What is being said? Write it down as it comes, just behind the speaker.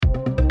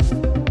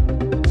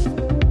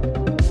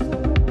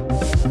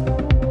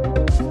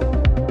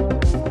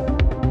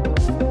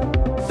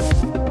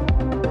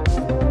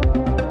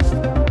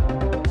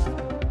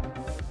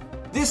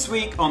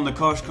on the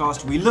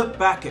Koshcast, we look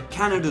back at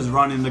Canada's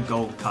run in the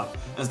Gold Cup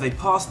as they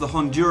pass the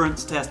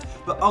Hondurans test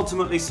but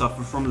ultimately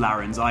suffer from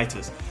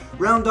laryngitis.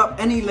 Round up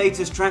any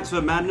latest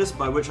transfer madness,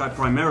 by which I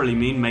primarily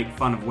mean make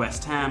fun of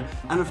West Ham,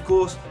 and of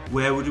course,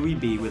 where would we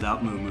be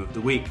without Moo of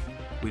the Week?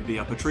 We'd be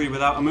up a tree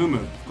without a Moo,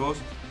 of course.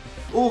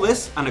 All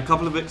this and a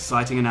couple of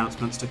exciting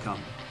announcements to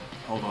come.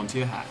 Hold on to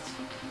your hats.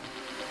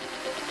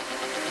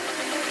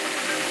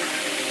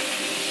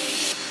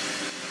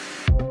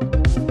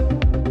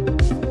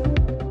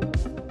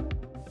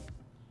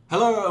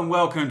 Hello and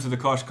welcome to the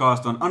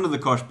Koshcast on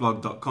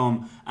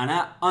underthekoshblog.com and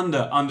at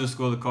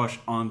 _the_Kosh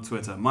on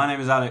Twitter. My name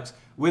is Alex.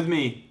 With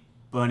me,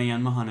 Bernie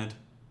and Mohammed.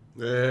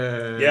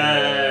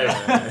 Yay!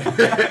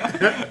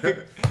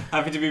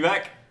 Happy to be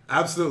back.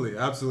 Absolutely.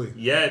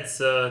 Yeah, it's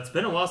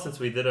been a while since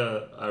we did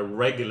a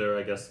regular,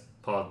 I guess,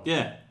 pod.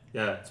 Yeah.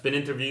 It's been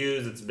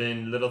interviews, it's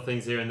been little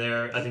things here and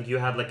there. I think you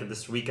had like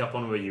this recap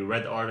one where you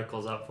read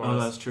articles out for us. Oh,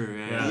 that's true,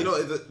 yeah. You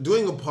know,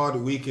 doing a pod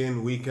week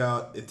in, week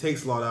out, it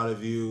takes a lot out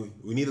of you.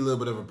 We need a little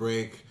bit of a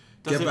break.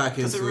 Get back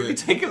into it. Does it really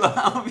take a lot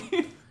out of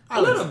you?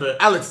 A little bit.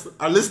 Alex,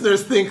 our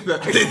listeners think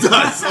that it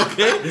does,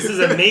 okay? This is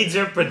a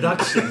major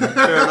production.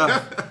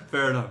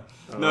 Fair enough.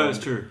 No, it's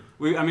true.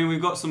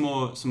 We've got some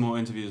more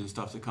interviews and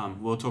stuff to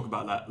come. We'll talk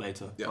about that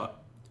later. Yeah.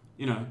 But,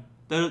 you know,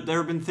 there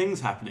have been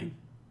things happening.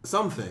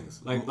 Some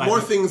things. Like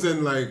more things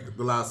in, like,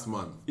 the last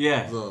month.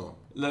 Yeah. So.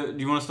 Do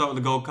you want to start with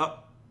the Gold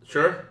Cup?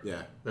 Sure.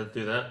 Yeah. Let's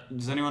do that.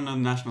 Does anyone know the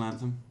national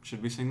anthem?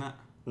 Should we sing that?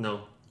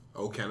 No.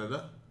 Oh,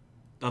 Canada?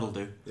 That'll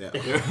do. Yeah.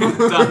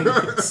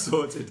 Done.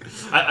 Sorted.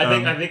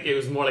 I think it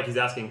was more like he's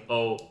asking,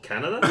 oh,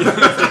 Canada?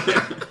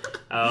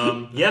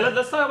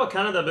 Let's talk about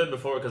Canada a bit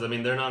before, because,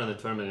 they're not in the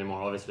tournament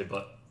anymore, obviously,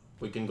 but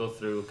we can go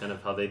through kind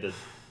of how they did.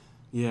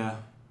 Yeah.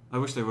 I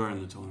wish they were in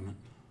the tournament.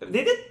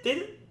 They did.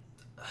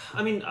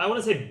 I want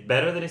to say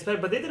better than expected,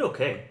 but they did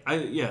okay. I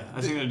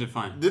think they did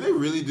fine. Did they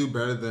really do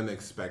better than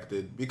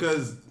expected?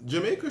 Because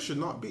Jamaica should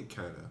not beat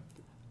Canada.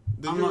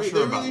 I'm not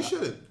sure about really that.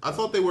 shouldn't. I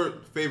thought they were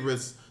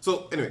favorites.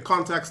 So, anyway,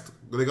 context.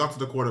 They got to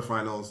the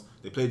quarterfinals.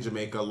 They played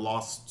Jamaica,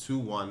 lost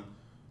 2-1,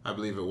 I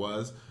believe it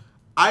was.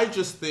 I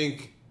just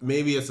think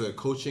maybe it's a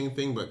coaching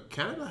thing, but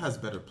Canada has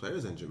better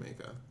players than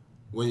Jamaica.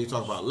 When you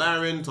talk about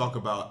Larin, talk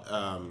about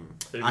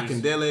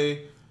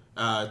Akindele,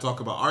 talk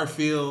about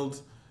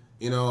Arfield,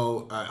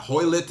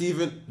 Hoylett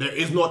even. There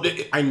is no...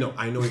 I know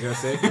what you're going to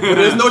say. But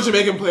there's no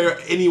Jamaican player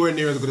anywhere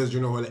near as good as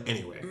Juno Hoylett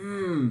anyway.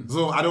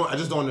 So I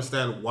just don't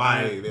understand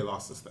why they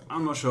lost this thing.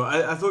 I'm not sure.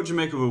 I thought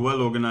Jamaica were well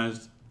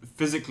organized.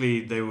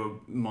 Physically, they were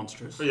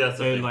monstrous. Yeah,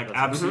 they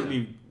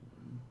absolutely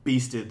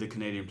beasted the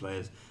Canadian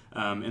players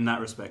in that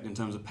respect, in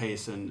terms of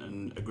pace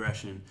and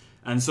aggression.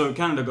 And so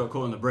Canada got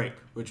caught in the break,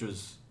 which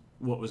was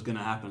what was going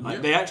to happen.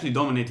 They actually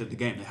dominated the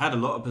game. They had a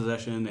lot of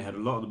possession. They had a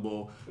lot of the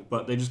ball,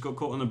 but they just got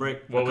caught on the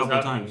break a couple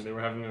of times. They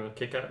were having a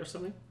Kit Kat or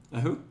something?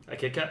 A who? A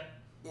Kit Kat?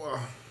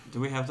 Do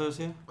we have those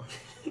here?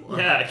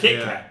 Yeah, a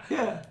Kit Kat.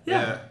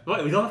 Yeah.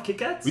 What, we don't have Kit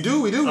Kats? We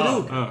do.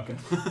 Oh, okay.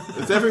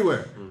 It's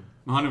everywhere.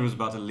 Mohammed was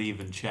about to leave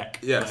and check.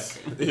 Yes,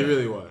 he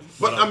really was.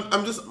 But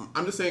I'm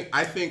just saying.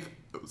 I think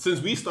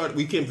since we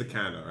came to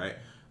Canada, right?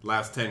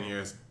 Last 10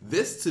 years,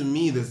 this to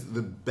me is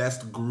the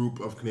best group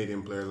of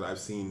Canadian players that I've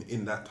seen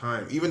in that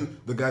time. Even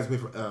the guys who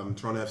play for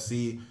Toronto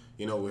FC.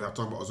 We have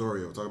talking about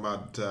Osorio, talking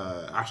about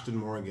Ashton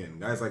Morgan,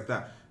 guys like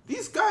that.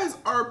 These guys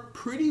are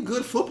pretty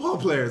good football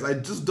players. I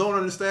just don't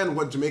understand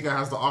what Jamaica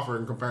has to offer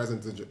in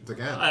comparison to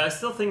Canada. I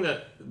still think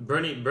that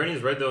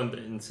Bernie's right though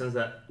in the sense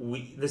that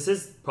this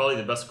is probably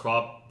the best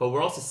crop, but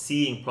we're also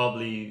seeing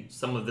probably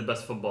some of the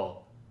best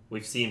football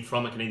we've seen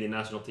from a Canadian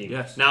national team.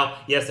 Yes. Now,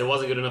 yes, it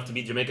wasn't good enough to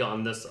beat Jamaica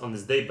on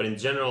this day, but in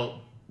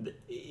general,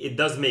 it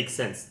does make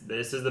sense.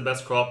 This is the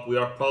best crop. We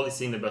are probably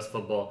seeing the best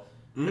football.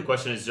 The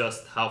question is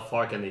just how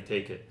far can they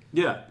take it?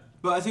 Yeah,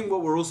 but I think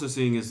what we're also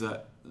seeing is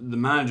that the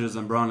manager,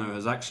 Zambrano,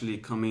 has actually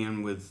come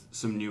in with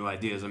some new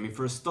ideas.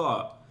 For a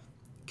start,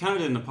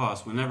 Canada in the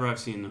past, whenever I've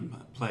seen them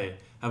play,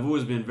 have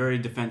always been very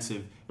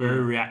defensive, very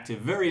reactive,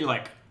 very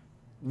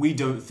we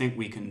don't think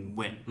we can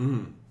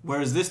win.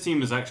 Whereas this team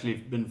has actually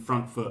been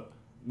front foot.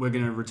 We're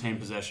going to retain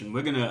possession.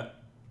 We're going to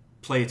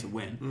play to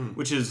win,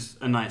 which is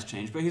a nice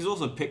change. But he's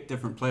also picked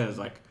different players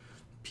like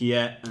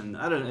Piet, and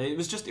I don't know.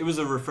 It was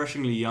a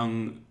refreshingly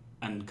young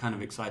and kind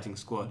of exciting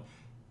squad.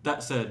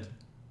 That said,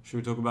 should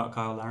we talk about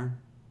Kyle Larin?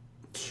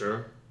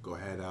 Sure. Go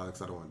ahead,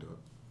 Alex. I don't want to do it.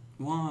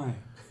 Why?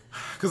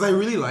 Because I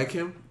really like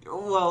him.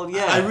 Well,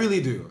 yeah. I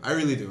really do,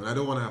 and I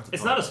don't want to have to.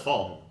 It's not his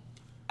fault.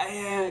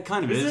 Yeah, it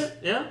kind of is. Is it?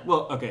 Yeah.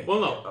 Well, okay. Well,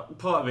 no.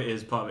 Part of it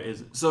is.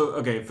 So,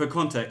 okay, for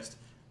context,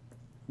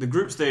 the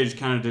group stage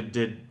Canada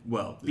did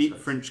well. Beat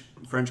French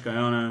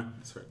Guyana.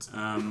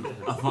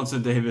 Alfonso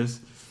Davis,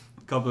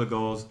 a couple of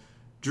goals.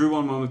 Drew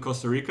 1-1 with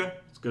Costa Rica.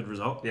 It's a good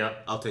result. Yeah.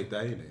 I'll take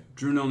that.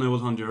 Drew 0-0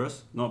 with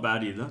Honduras. Not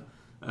bad either.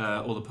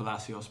 All the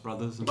Palacios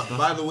brothers and stuff.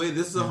 By the way,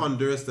 this is a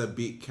Honduras that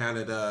beat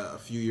Canada a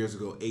few years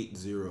ago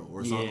 8-0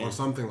 or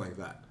something like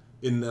that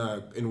in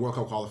World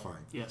Cup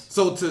qualifying. Yes.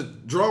 So to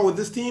draw with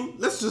this team,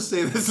 let's just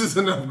say this is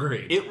an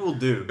upgrade. It will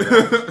do.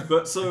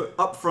 But so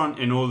up front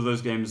in all of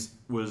those games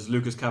was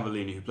Lucas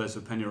Cavallini, who plays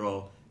for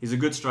Peñarol. He's a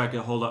good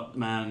striker, hold-up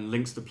man,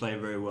 links the play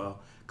very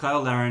well.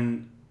 Kyle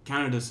Larin,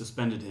 Canada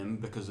suspended him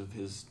because of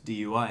his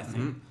DUI, I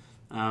think.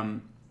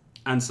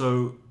 And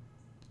so,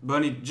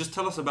 Bernie, just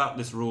tell us about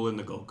this rule in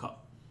the Gold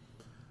Cup.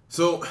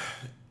 So,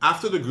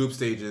 after the group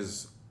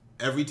stages,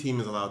 every team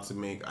is allowed to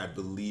make, I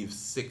believe,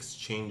 6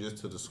 changes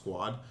to the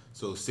squad.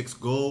 So 6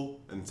 go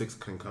and 6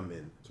 can come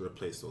in to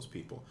replace those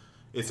people.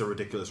 It's a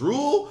ridiculous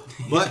rule,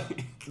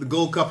 but the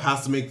Gold Cup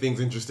has to make things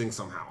interesting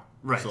somehow.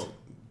 Right. So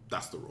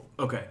that's the rule.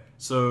 Okay,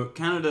 so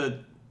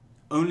Canada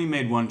only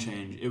made one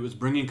change. It was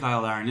bringing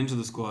Kyle Larin into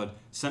the squad,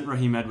 sent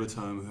Raheem Edwards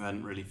home, who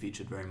hadn't really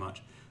featured very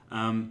much.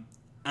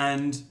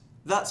 And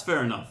that's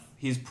fair enough.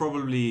 He's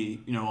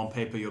probably, on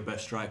paper, your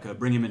best striker.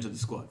 Bring him into the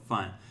squad.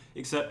 Fine.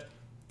 Except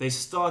they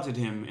started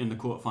him in the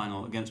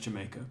quarterfinal against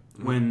Jamaica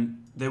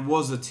when there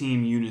was a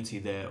team unity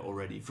there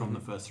already from the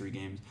first 3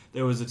 games.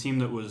 There was a team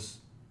that was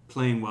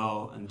playing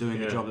well and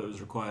doing the job that was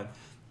required.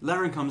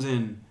 Larin comes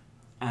in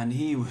and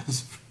he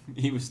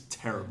was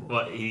terrible.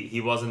 Well,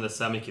 he was in the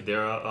Sami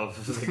Khedira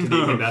of the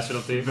Canadian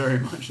national team. Very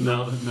much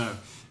no.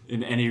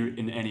 In any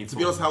To form.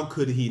 be honest, how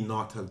could he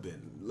not have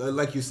been?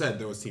 Like you said,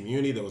 there was team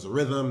unity, there was a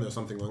rhythm, there was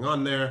something going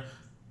on there.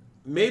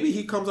 Maybe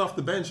he comes off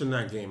the bench in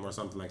that game or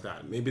something like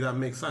that. Maybe that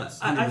makes sense.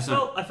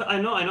 I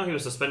know he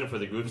was suspended for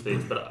the group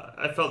stage, but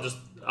I felt just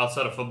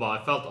outside of football,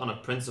 I felt on a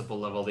principle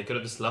level they could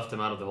have just left him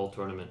out of the whole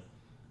tournament.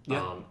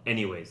 Yeah.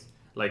 Anyways,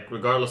 like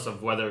regardless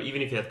of whether,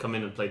 even if he had come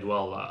in and played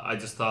well, I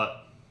just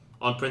thought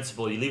on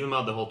principle you leave him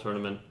out the whole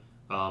tournament,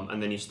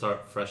 and then you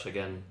start fresh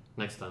again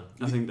next time.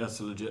 I think that's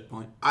a legit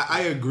point.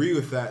 I agree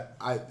with that.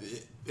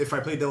 If I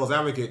play devil's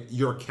advocate,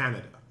 you're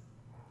Canada,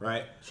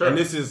 right? Sure. And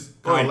this is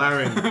Kyle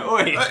Larin.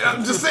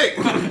 I'm just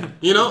saying,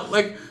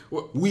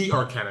 we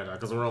are Canada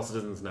because we're all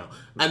citizens now.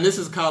 And this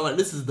is Kyle Larin.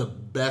 This is the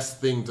best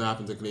thing to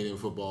happen to Canadian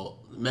football,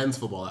 men's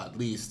football at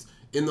least,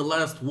 in the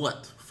last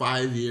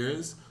 5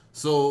 years.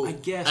 So I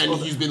guess, and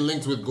he's been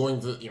linked with going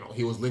to,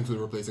 he was linked with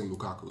replacing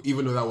Lukaku,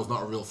 even though that was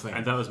not a real thing.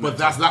 And that was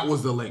that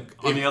was the link.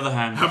 On the other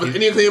hand, have any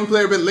Canadian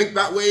player been linked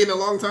that way in a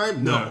long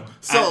time? No.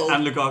 So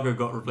and Lukaku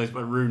got replaced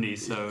by Rooney.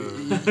 So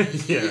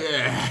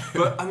yeah.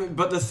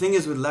 But the thing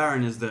is with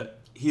Larin is that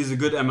he's a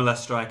good MLS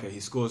striker. He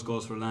scores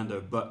goals for Orlando,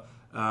 but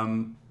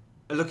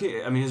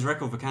his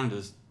record for Canada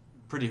is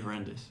pretty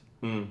horrendous.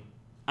 And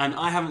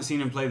I haven't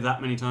seen him play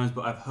that many times,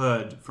 but I've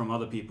heard from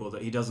other people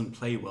that he doesn't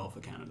play well for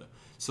Canada.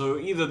 So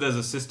either there's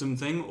a system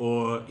thing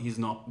or he's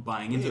not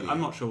buying into it. I'm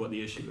not sure what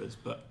the issue is,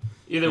 but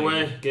either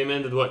way, game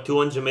ended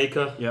 2-1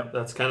 Jamaica. Yep.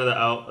 That's Canada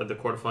out at the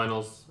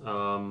quarterfinals.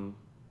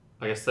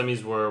 I guess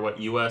semis were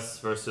US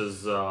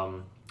versus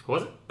who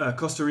was it?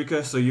 Costa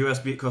Rica. So US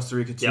beat Costa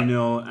Rica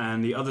 2-0,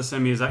 and the other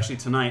semi is actually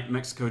tonight,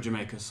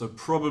 Mexico-Jamaica. So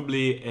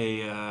probably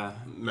a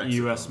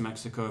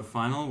US-Mexico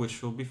final,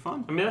 which will be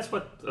fun. I mean, that's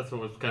what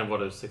was kind of what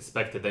was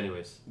expected,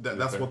 anyways.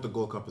 That's what the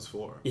Gold Cup is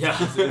for. Yeah,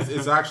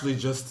 it's actually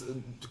just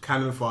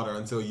cannon fodder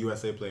until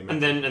USA play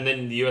Mexico. And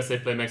then the USA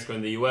play Mexico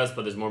in the US,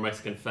 but there's more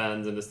Mexican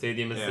fans in the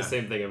stadium. It's the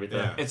same thing every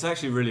time. Yeah. It's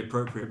actually really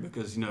appropriate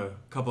because a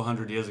couple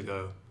hundred years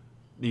ago,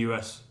 the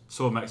US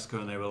saw Mexico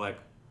and they were like,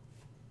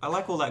 I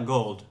like all that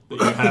gold that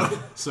you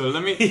have, so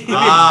let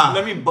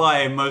me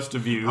buy most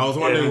of you. I was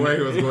wondering where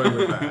he was going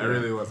with that. I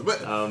really was.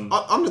 But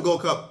on the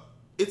Gold Cup,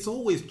 it's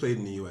always played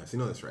in the U.S. You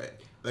know this, right?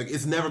 Like,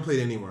 it's never played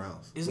anywhere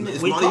else. Isn't it?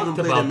 It's We not talked even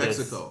played about in this.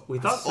 Mexico. We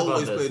talked It's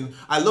always about this. played.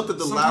 I looked at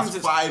the Sometimes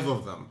last 5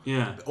 of them.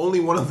 Yeah. Only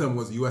one of them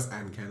was U.S.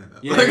 and Canada.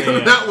 Yeah,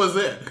 That was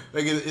it.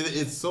 Like,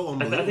 it's so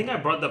unbelievable. I think I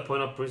brought that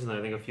point up recently.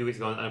 I think a few weeks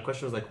ago, and the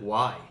question was like,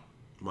 why?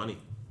 Money.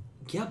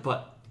 Yeah,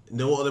 but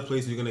No other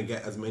place you're going to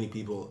get as many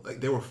people. Like,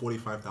 there were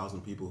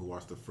 45,000 people who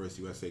watched the first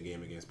USA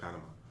game against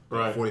Panama.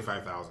 Right.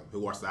 45,000 who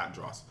watched that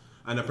dross.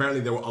 And apparently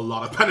there were a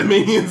lot of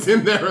Panamanians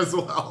in there as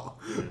well.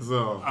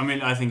 So,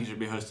 I think it should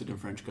be hosted in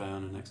French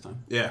Guyana next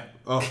time. yeah.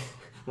 Oh,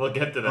 we'll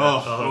get to that.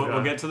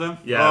 We'll get to them?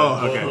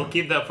 Yeah, okay. we'll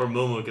keep that for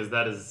Mumu because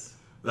that is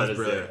that's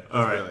brilliant. there. That's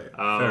All right. brilliant.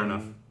 Fair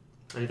enough.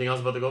 Anything else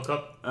about the Gold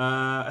Cup?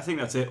 I think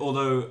that's it.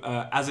 Although,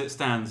 as it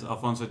stands,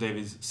 Alphonso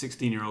Davies,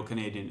 16-year-old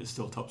Canadian, is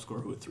still top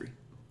scorer with 3.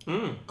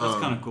 That's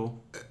kind of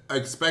cool. I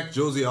expect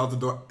Josie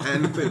Altidore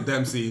and Clint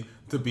Dempsey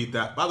to beat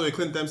that. By the way,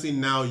 Clint Dempsey,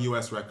 now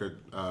U.S. record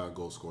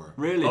goal scorer.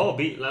 Really? Oh,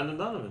 beat Landon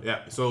Donovan.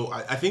 Yeah, so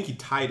I think he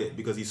tied it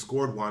because he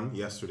scored one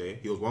yesterday.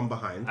 He was one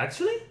behind.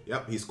 Actually?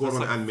 Yep, he scored That's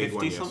one like and made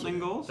one 50-something yesterday.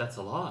 goals? That's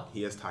a lot.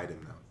 He has tied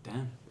him now.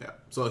 Damn. Yeah,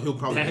 so he'll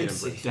probably beat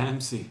Dempsey.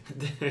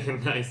 him.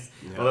 Dempsey. Nice.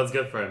 Yeah. Well, that's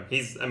good for him.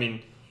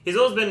 He's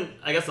always been,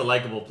 I guess, a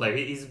likable player.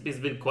 He's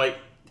been quite.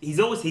 He's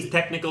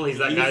technical. He's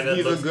that guy that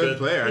He's looks a good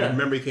player. Yeah. I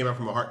remember he came out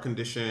from a heart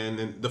condition.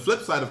 And the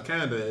flip side of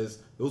Canada is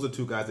those are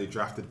 2 guys they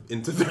drafted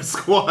into their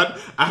squad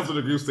after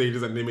the group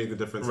stages, and they made the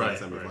difference in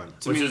the semifinal.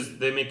 Right. Which is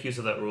they make use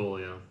of that rule,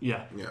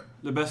 Yeah.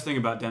 The best thing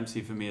about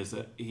Dempsey for me is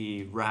that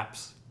he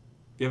raps.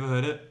 Have you ever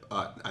heard it?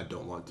 I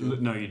don't want to.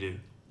 No, you do.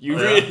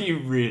 Yeah. You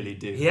really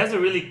do. He has a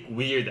really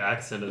weird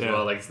accent as Yeah.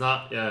 well. Like it's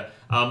not. Yeah.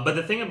 But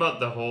the thing about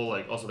the whole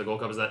also the Gold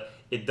Cup is that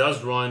it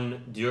does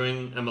run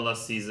during MLS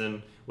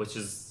season, which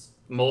is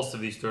most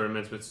of these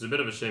tournaments, which is a bit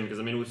of a shame because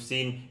we've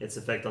seen its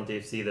effect on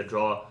TFC. The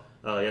draw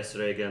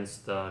yesterday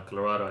against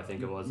Colorado, I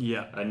think it was.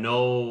 Yeah.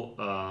 No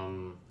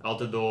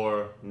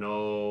Altidore,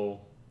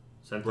 no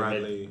center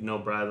Bradley. mid, no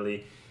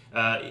Bradley.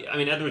 I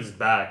mean, Edwards is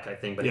back, I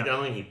think, but I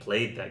don't think he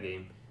played that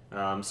game.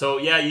 So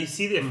yeah, you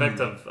see the effect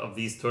of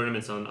these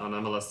tournaments on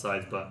MLS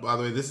sides, but By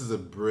the way, this is a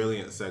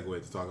brilliant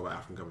segue to talk about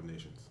African Cup of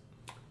Nations.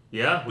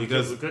 yeah, we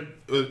Because could.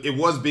 it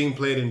was being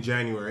played in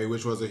January,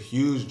 which was a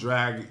huge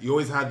drag. You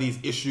always had these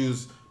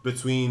issues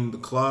between the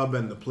club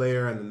and the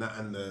player and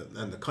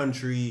the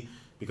country,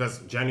 because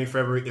January,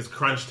 February is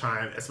crunch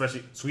time,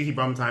 especially sweetie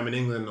bum time in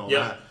England and all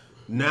that.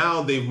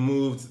 Now they've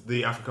moved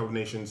the African Cup of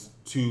Nations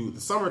to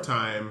the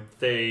summertime.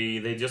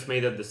 They just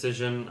made that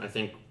decision, I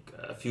think,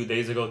 a few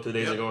days ago, 2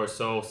 days ago or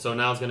so. So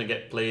now it's going to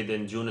get played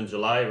in June and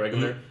July,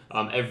 regular,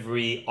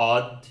 every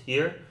odd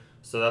year.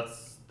 So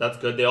that's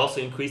good. They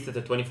also increased it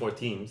to 24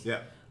 teams.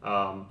 Yeah.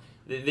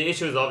 The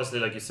issue is obviously,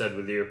 like you said,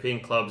 with the European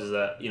clubs is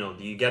that,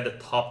 you get the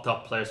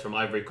top players from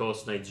Ivory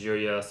Coast,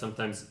 Nigeria,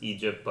 sometimes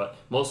Egypt, but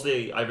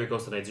mostly Ivory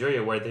Coast and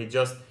Nigeria, where they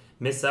just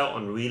miss out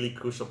on really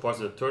crucial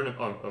parts of the tournament,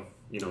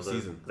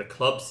 the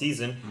club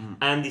season,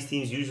 and these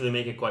teams usually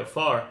make it quite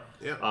far.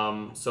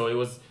 Yeah. So it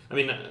was,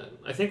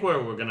 I think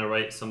we're going to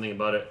write something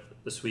about it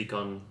this week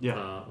on, we're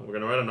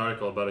going to write an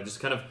article about it, just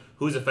kind of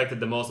who's affected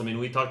the most. I mean,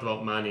 we talked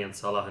about Mane and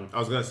Salah. And I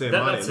was going to say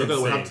that's Mane. Look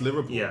at what insane. happened to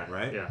Liverpool,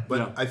 right? Yeah.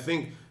 But I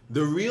think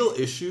the real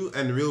issue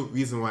and the real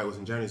reason why it was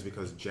in January is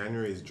because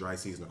January is dry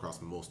season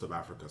across most of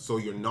Africa. So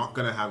you're not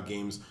going to have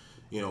games,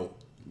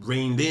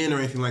 rained in or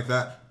anything like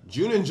that.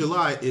 June and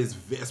July is,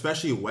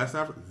 especially West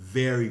Africa,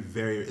 very,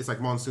 very, it's like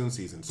monsoon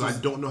season. So I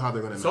don't know how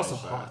they're going to manage It's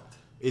also that. hot.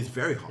 It's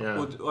very hot. Yeah.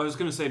 Well, I was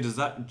going to say, does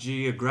that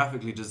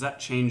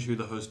change who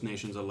the host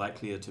nations are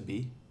likelier to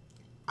be?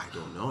 I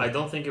don't know. I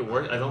don't think it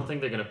works. I don't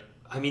think they're going to...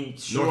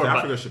 sure, North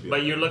Africa should be but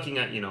okay. you're looking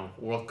at,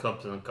 World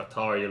Cups in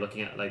Qatar. You're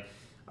looking at,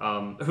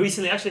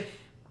 recently, actually...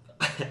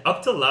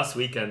 Up till last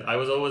weekend, I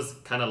was always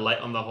kind of light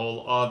on the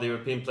whole, the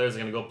European players are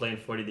going to go play in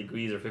 40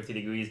 degrees or 50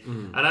 degrees.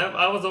 And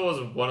I was always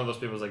one of those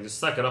people who's like, just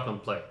suck it up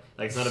and play.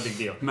 It's not a big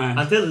deal. Man.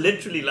 Until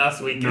literally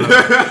last weekend.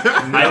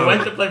 I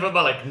went to play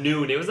football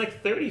noon. It was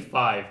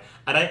 35.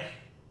 And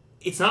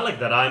it's not like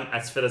that I'm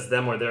as fit as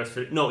them or they're as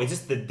fit. No, it's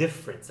just the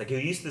difference.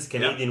 You're used to this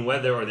Canadian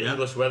weather or the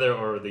English weather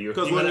or the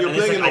European Because when weather.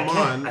 you're playing in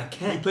Oman, I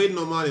can't. you played in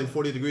Oman in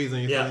 40 degrees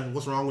and you're thinking,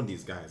 what's wrong with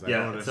these guys? I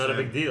don't It's not a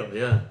understand. big deal.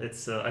 Yeah,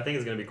 it's. I think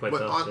it's going to be quite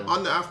But tough.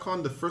 on the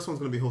AFCON, the first one's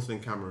going to be hosted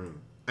in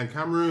Cameroon. And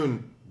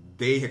Cameroon,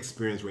 they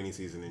experience rainy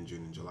season in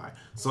June and July.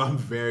 So I'm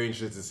very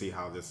interested to see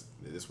how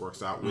this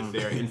works out with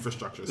their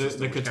infrastructure The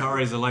system.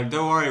 Qataris are like,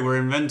 don't worry, we're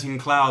inventing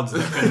clouds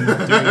that can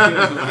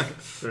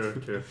do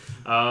it. True.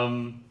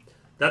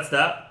 That's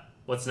that.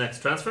 What's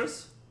next?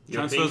 Transfers?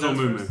 Transfers or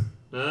European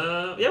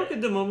Mumu? Yeah, we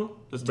could do Mumu.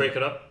 Let's break do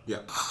it up.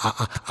 Yeah.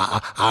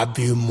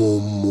 Abi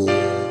Momo.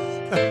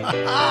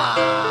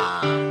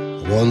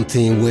 One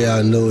thing where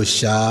I know,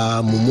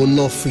 Sha, Momo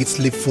not fit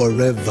sleep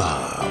forever.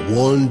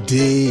 One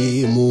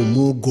day,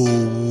 Momo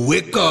go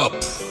wake up.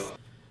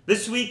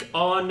 This week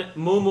on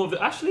Mumu,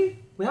 actually,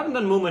 we haven't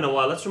done Mumu in a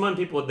while. Let's remind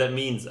people what that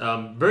means.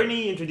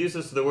 Bernie introduced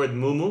us to the word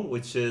Mumu,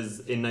 which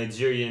is in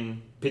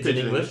Nigerian Pidgin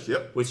English,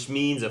 which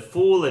means a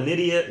fool, an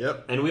idiot.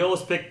 Yep. And we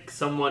always pick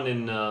someone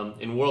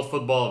in world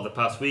football of the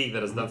past week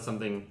that has done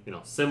something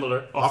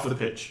similar. Off the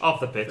pitch. Off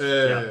the pitch,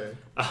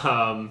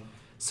 yeah.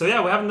 So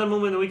yeah, we haven't done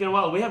Mumu in a week in a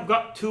while. We have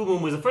got two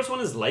Mumus. The first one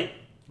is light.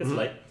 It's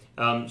light.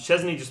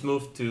 Szczesny just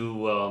moved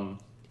to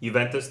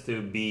Juventus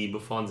to be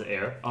Buffon's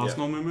heir.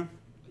 Arsenal Mumu?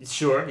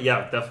 Sure,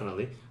 yeah,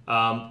 definitely.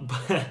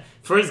 But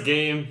first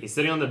game, he's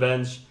sitting on the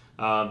bench.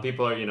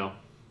 People are,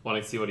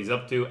 wanting to see what he's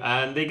up to,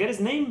 and they get his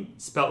name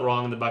spelt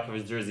wrong in the back of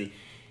his jersey.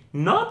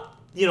 Not,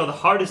 the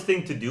hardest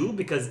thing to do,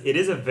 because it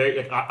is a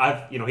very,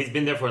 he's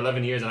been there for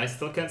 11 years, and I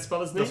still can't spell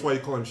his name. That's why you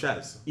call him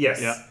Shaz.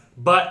 Yes. Yeah.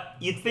 But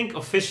you'd think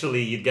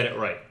officially you'd get it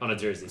right on a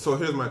jersey. So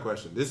here's my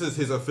question. This is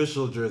his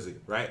official jersey,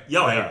 right?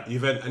 Yeah.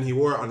 And he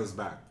wore it on his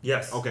back.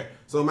 Yes. Okay.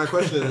 So my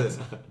question is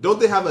this. Don't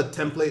they have a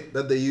template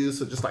that they use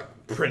to just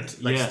print,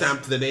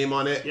 stamp the name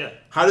on it? Yeah.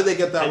 How did they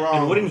get that wrong?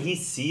 And wouldn't he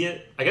see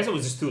it? I guess it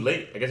was just too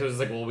late. I guess it was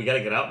just we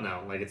gotta get out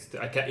now.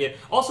 I can't. Yeah.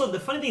 Also, the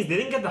funny thing is they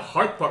didn't get the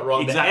hard part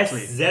wrong.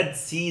 Exactly. The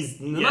SZC's,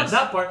 not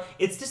that part.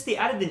 It's just they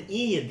added an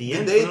E at the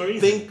end Did for no they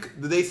reason.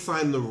 think that they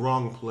signed the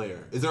wrong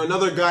player? Is there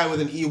another guy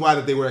with an EY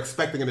that they were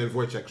expecting and then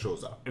Wojciech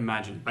shows up?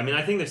 Imagine.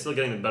 I think they're still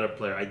getting the better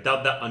player. I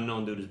doubt that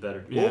unknown dude is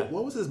better. Yeah.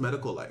 What was his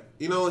medical like?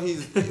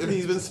 He's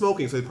been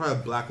smoking, so he probably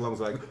had black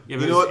lungs. Yeah,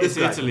 you know what? It's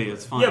This guy. Italy,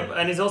 it's fine. Yeah,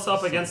 and he's also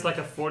up against a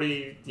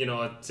 40, a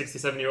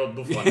 67-year-old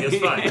Buffon. It's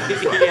fine.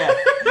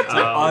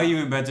 Yeah. Are you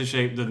in better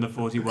shape than the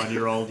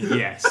 41-year-old?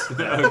 Yes.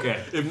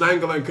 Okay. If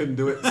Nangolan couldn't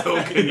do it,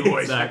 so can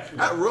Wojciech. Exactly.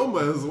 At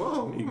Roma as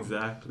well.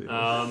 Exactly.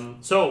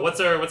 So what's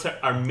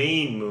our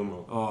main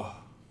Mumu?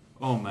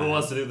 Oh man. Who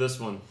wants to do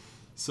this one?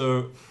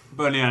 So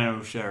Bernie and I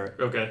will share it.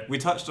 Okay. We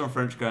touched on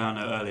French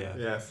Guiana earlier.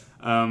 Yes.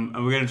 And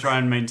we're going to try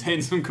and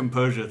maintain some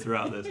composure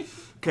throughout this.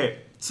 Okay,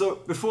 so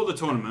before the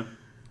tournament,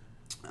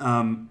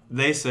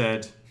 they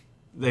said,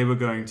 they were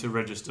going to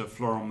register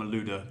Florent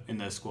Malouda in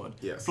their squad.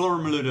 Yes.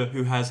 Florent Malouda,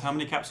 who has how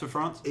many caps for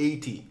France?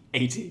 80.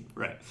 80,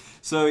 right.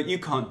 So you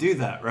can't do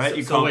that, right?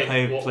 You So can't wait,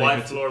 play why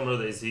for Florent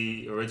Malouda? Is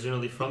he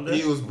originally from there?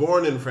 He was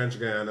born in French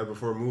Guiana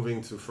before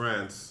moving to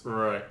France.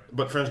 Right.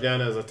 But French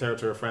Guiana is a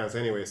territory of France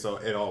anyway, so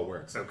it all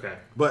works. Okay.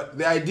 But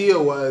the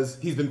idea was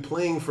he's been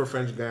playing for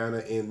French Guiana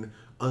in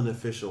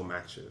unofficial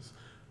matches.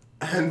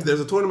 And there's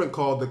a tournament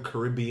called the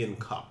Caribbean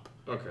Cup.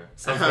 Okay.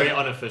 Sounds very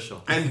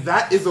unofficial. And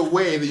that is a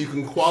way that you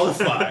can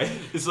qualify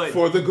It's like-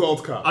 for the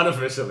Gold Cup.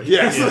 Unofficially.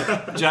 Yes.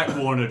 Jack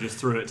Warner just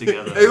threw it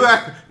together.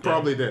 Exactly.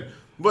 Probably did.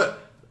 But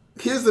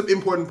here's the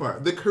important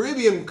part. The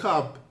Caribbean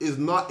Cup is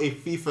not a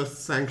FIFA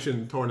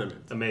sanctioned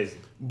tournament. Amazing.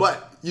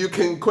 But you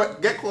can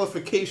get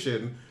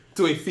qualification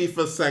to a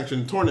FIFA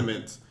sanctioned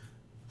tournament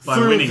By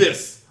through winning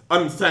this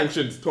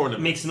unsanctioned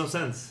tournament. Makes no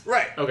sense.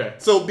 Right. Okay.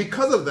 So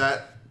because of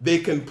that, they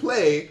can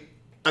play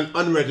an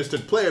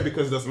unregistered player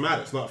because it doesn't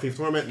matter. It's not a FIFA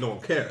tournament. No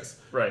one cares.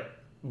 Right.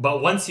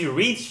 But once you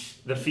reach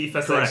the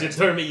FIFA sanctioned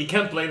tournament, you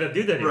can't play that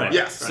dude anymore. Right.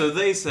 Yes. So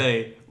they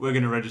say, we're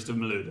going to register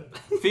Malouda.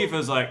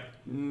 FIFA's like,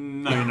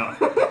 no, you're not.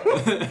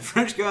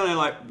 French Guiana are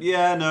like,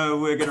 yeah, no,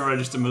 we're going to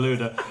register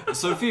Malouda.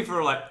 So FIFA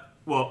are like,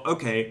 well,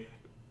 okay,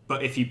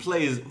 but if he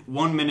plays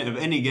 1 minute of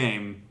any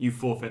game, you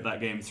forfeit that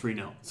game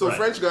 3-0. So Right.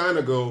 French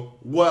Guiana go,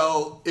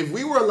 well, if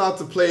we were allowed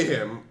to play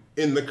him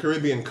in the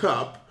Caribbean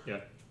Cup,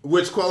 Yeah.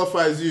 which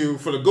qualifies you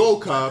for the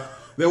Gold Cup,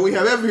 then we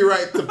have every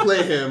right to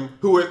play him,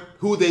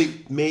 who they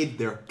made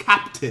their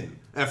captain,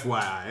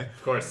 FYI,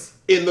 Of course.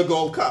 in the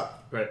Gold Cup.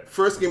 Right.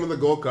 First game of the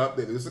Gold Cup,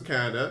 they lose to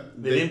Canada.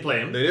 They didn't play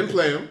him. They didn't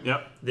play him.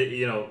 Yep. They,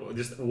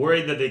 just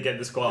worried that they get Yeah.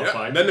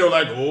 disqualified. And then they were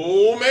like,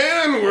 oh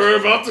man, we're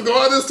about to go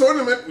out of this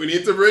tournament. We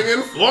need to bring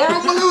in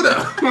Florent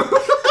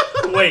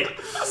Malouda. Wait,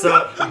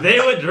 so they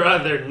would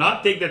rather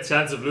not take the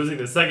chance of losing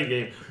the second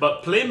game,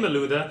 but play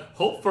Malouda,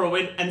 hope for a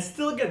win, and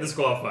still get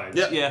disqualified.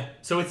 Yeah. Yeah.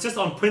 So it's just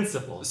on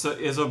principle. So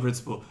it's on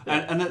principle.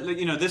 And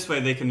this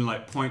way they can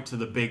like point to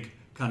the big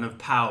kind of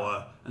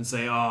power and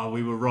say,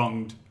 we were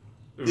wronged.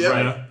 Yeah.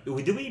 Right. Do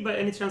we by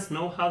any chance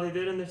know how they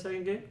did in their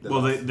second game?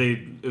 Well,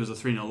 it was a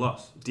 3-0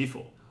 loss.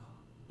 Default.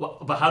 Well,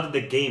 but how did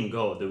the game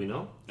go? Do we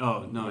know?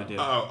 Oh, no idea.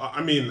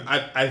 I mean,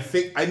 I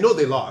think, I know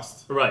they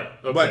lost, Right.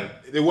 Okay.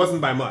 but it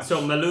wasn't by much.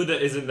 So Malouda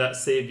isn't that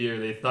savior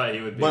they thought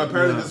he would be. But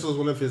apparently No. this was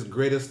one of his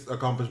greatest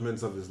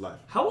accomplishments of his life.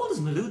 How old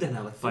is Malouda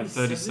now? Like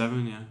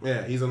 37, yeah.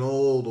 Yeah, he's an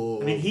old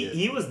I mean, kid.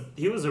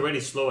 he was already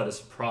slow at his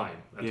prime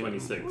at Yeah.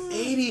 26.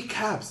 80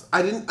 caps.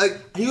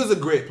 He was a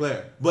great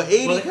player. But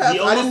 80 Well, caps, he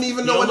I didn't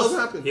even know when those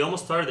happened. He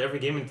almost started every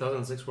game in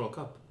 2006 World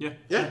Cup. Yeah.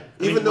 Yeah,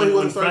 I mean, even though when, he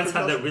when wasn't starting France for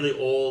had that Chelsea. really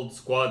old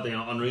squad,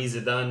 Henri,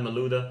 Zidane,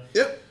 Malouda.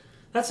 Yep.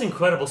 That's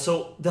incredible.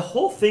 So the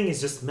whole thing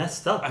is just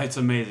messed up. It's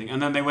amazing. And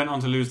then they went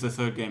on to lose the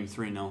third game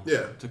 3-0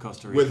 Yeah. to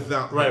Costa Rica.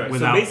 Without Right. So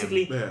Without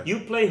basically, him. Yeah. you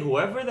play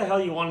whoever the hell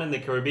you want in the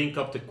Caribbean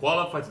Cup to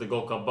qualify to the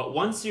Gold Cup. But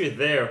once you're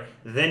there,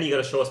 then you got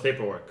to show us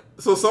paperwork.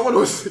 So someone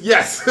was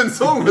and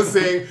someone was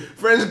saying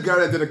French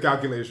Guiana did a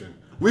calculation.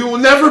 We will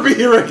never be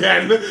here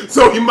again,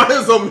 so you might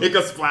as well make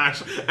a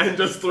splash and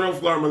just throw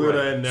Florent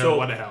Malouda in there. So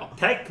What the hell?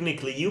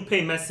 technically, you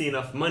pay Messi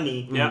enough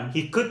money. Yeah.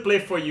 He could play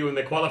for you in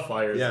the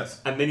qualifiers.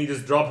 Yes. And then you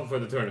just drop him for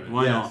the tournament.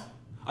 Why Yes. not?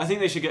 I think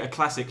they should get a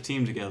classic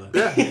team together.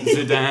 Yeah.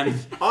 Zidane.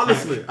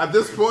 Honestly, at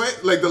this point,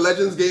 like the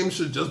Legends game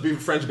should just be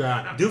French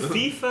Guiana. Do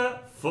FIFA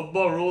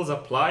football rules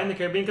apply in the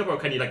Caribbean Cup, or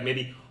can you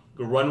maybe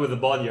run with the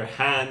ball in your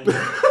hand?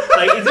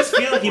 It just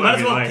feels like you might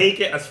as well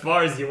take it as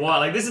far as you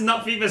want. This is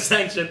not FIFA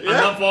sanctioned.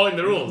 I'm not following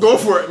the rules. Go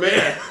for it,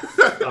 man.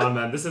 Oh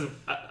man, this is.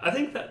 I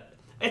think that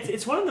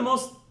it's one of the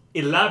most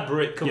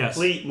elaborate,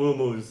 complete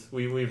moo-moos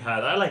we've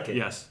had. I like it.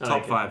 Yes, I top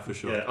like 5 it. for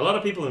sure. Yeah, a lot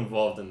of people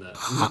involved in that.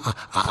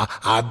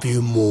 Abi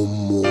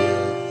Momo.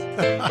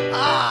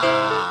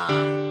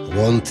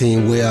 One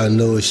thing where I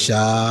know,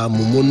 Sha,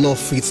 Momo not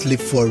fit sleep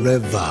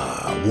forever.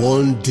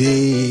 One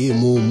day,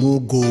 Momo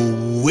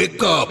go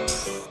wake up.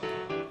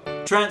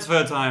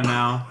 Transfer time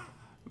now.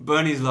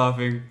 Bernie's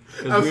laughing.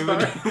 'cause I'm we were-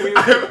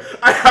 sorry.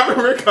 I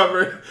haven't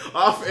recovered.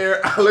 Off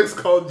air, Alex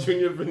called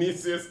Junior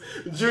Vinicius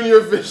Junior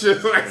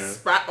Vicious, and I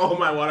spat all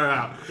my water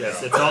out.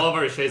 Yes, it's all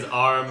over Shay's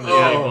arm. the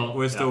Oh, table.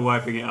 we're still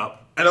wiping it up.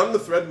 And on the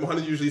thread,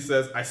 Mohamed usually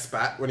says, I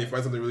spat when he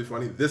finds something really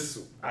funny. This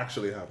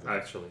actually happened.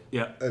 Actually.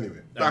 Yeah. Anyway.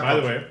 And back by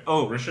on the way,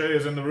 Oh. Richey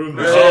is in the room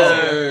now. Richey.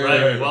 Oh, right.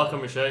 Hey.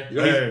 Welcome, Riche. You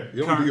don't, Hey.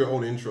 you don't do your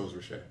own intros,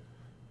 Riche.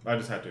 I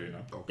just had to,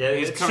 Yeah,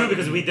 He's it's true currently-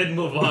 because we did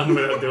move on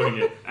without doing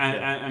it.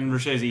 And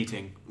Richet's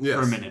eating Yes.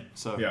 for a minute.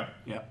 So Yeah.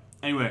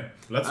 Anyway,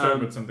 Let's start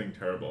with something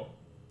terrible.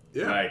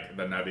 Yeah. Like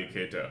the Naby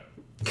Keita.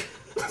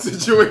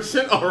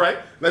 Situation. All right.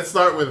 Let's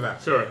start with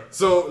that. Sure.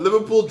 So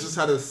Liverpool just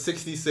had a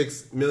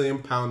 £66 million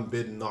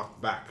bid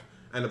knocked back.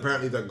 And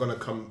apparently they're going to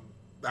come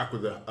back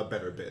with a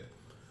better bid.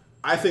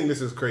 I think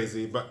this is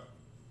crazy, but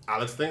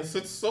Alex thinks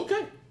it's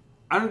okay.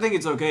 I don't think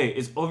it's okay.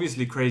 It's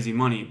obviously crazy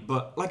money,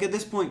 but at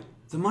this point,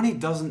 the money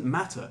doesn't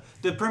matter.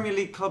 The Premier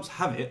League clubs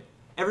have it.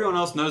 Everyone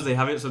else knows they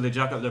have it, so they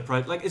jack up their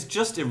price. It's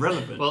just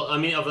irrelevant. Well, I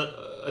mean,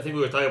 I think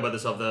we were talking about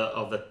this of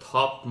the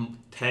top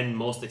 10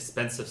 most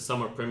expensive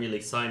summer Premier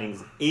League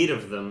signings. 8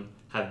 of them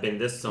have been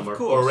this summer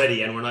course.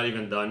 already, and we're not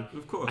even done.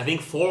 Of course. I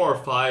think 4 or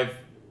 5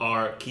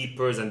 are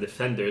keepers and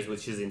defenders,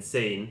 which is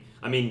insane.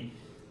 I mean,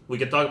 we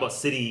could talk about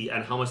City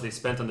and how much they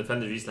spent on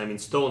defenders recently. I mean,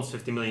 Stones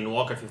 50 million,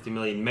 Walker 50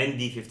 million,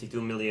 Mendy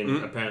 52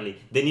 million apparently,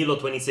 Danilo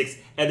 26,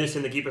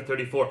 Ederson the keeper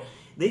 34.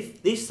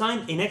 They've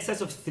signed in excess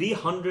of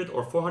 300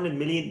 or 400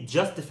 million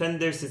just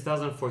defenders since I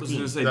was 2014.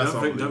 going to say, That's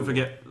don't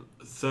forget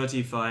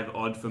 35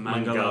 odd for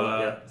Mangala, Mangala,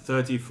 yeah.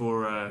 30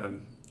 for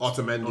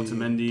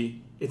Otamendi.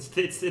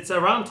 It's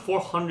around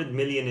 400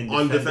 million in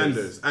on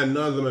defenders. defenders, and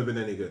none of them have been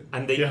any good.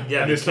 And they Yeah, and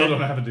they they still can't-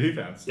 don't have a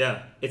defense.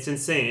 Yeah, it's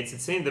insane. It's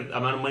insane the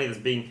amount of money that's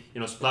being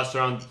splashed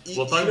around.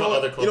 We'll talk You know about what-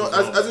 other clubs. You know,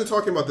 as well. as we're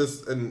talking about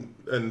this,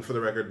 and for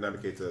the record,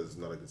 Naby Keita is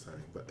not a good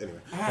signing. But anyway,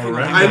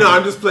 Alright. I know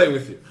I'm just playing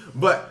with you.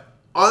 But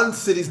on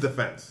City's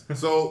defense,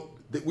 so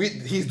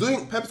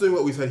Pep's doing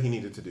what we said he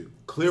needed to do: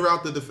 clear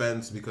out the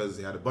defense because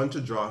he had a bunch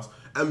of draws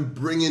and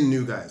bring in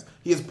new guys.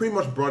 He has pretty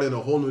much brought in a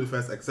whole new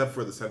defense except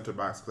for the center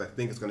backs because I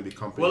think it's going to be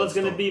Company. Well, and it's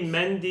going to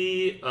Stone.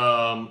 be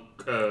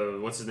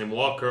Mendy, what's his name,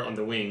 Walker on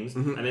the wings,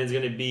 and then it's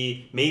going to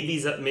be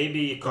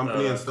maybe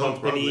Company and Stones,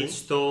 Company, probably.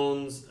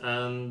 Stones,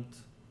 and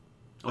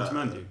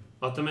Otamendi.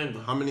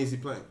 Otamendi. How many is he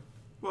playing?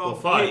 Well,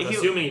 5,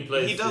 assuming he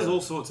plays. He does yeah.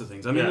 all sorts of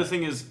things. I mean, Yeah. the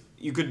thing is,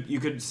 you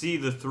could see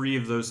the 3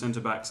 of those centre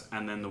backs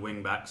and then the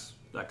wing backs.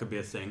 That could be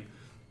a thing.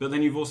 But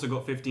then you've also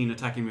got 15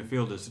 attacking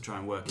midfielders to try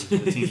and work into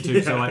the team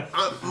too. So like,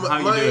 how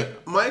you do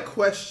it? My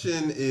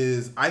question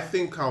is, I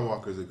think Kyle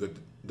Walker is a good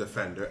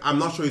defender. I'm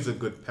not sure he's a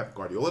good Pep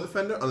Guardiola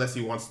defender unless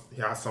he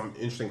has some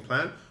interesting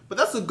plan. But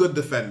that's a good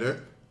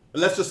defender.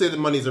 Let's just say the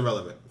money's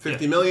irrelevant.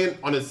 50 million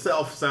on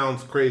itself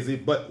sounds crazy,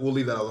 but we'll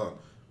leave that alone.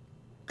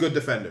 Good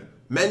defender.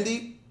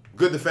 Mendy,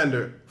 good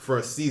defender for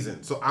a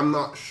season. So I'm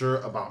not sure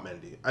about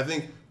Mendy. I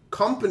think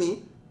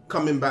Company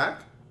coming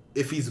back,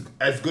 if he's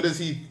as good as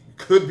he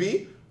could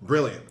be,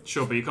 brilliant.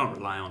 Sure, but you can't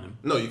rely on him.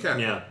 No, you can't.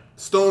 Yeah.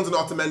 Stones and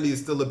Otamendi is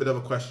still a bit of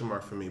a question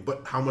mark for me.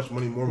 But how much more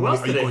Who money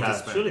else are do you they going to have?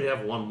 spend? Surely they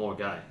have one more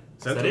guy.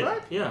 Is that Centre it?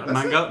 back? Yeah.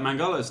 That's it?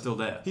 Mangala is still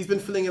there. He's been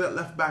filling in at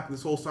left back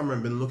this whole summer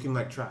and been looking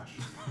like trash.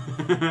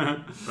 All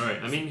right.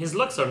 I mean, his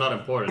looks are not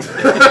important.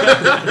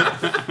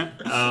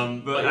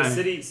 but I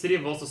mean- City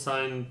have also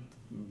signed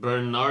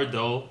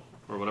Bernardo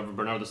or whatever,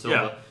 Bernardo Silva.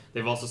 Yeah.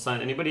 They've also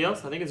signed anybody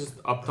else. I think it's just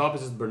up top.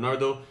 It's just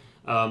Bernardo.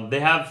 They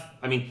have.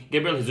 I mean,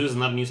 Gabriel Jesus is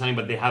not a new signing,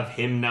 but they have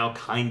him now,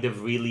 kind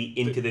of really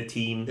into the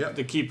team. Yeah.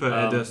 The keeper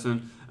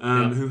Ederson,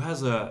 who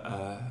has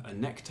a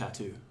neck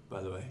tattoo,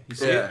 by the way. You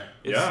see Yeah. it?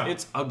 It's, Yeah.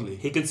 it's ugly.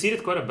 He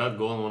conceded quite a bad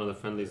goal in one of the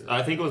friendlies.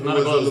 I think it was It not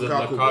was a goal. a It was a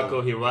Lukaku Lukaku.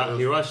 goal.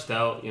 He rushed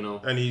out. You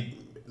know, And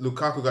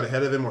Lukaku got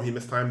ahead of him or he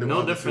mistimed him. no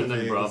one of the different two than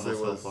things. Bravo It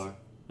so was- far.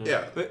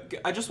 Yeah. But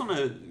I just want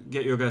to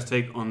get your guys'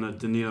 take on the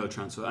Danilo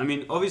transfer. I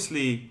mean,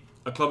 obviously,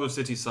 a club of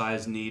City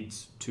size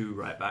needs 2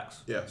 right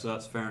backs. Yeah. So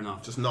that's fair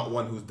enough. Just not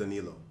one who's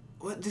Danilo.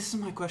 Well, this is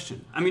my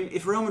question. I mean,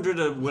 if Real Madrid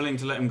are willing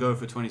to let him go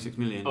for 26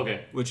 million,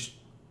 Okay. which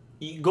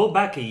You go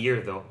back a year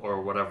though,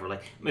 or whatever.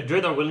 Like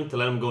Madrid are willing to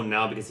let him go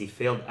now because he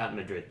failed at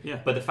Madrid. Yeah.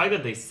 But the fact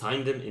that they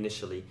signed him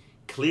initially,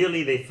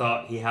 clearly they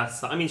thought he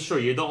has. I mean, sure,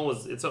 you don't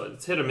always. It's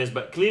hit or miss,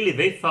 but clearly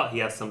they thought he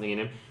has something in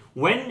him.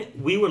 When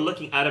we were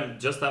looking at him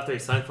just after he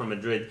signed for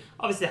Madrid,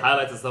 obviously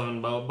highlights and stuff,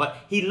 and blah, blah, but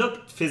he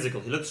looked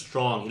physical. He looked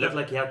strong. He looked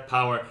like he had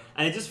power,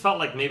 and it just felt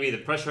like maybe the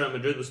pressure at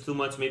Madrid was too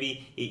much.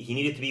 Maybe he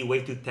needed to be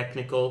way too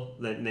technical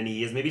than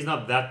he is. Maybe he's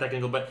not that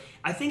technical, but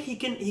I think he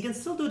can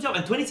still do a job.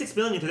 And 26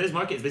 million in today's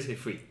market is basically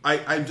free. I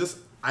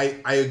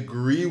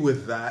agree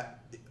with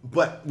that,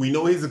 but we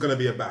know he's going to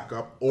be a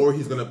backup or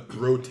he's going to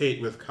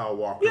rotate with Kyle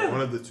Walker. Yeah.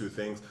 One of the two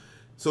things.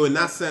 So in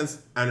that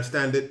sense, I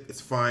understand it. It's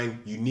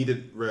fine. You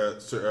needed a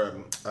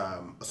squad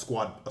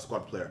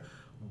player,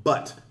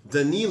 but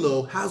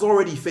Danilo has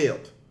already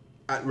failed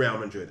at Real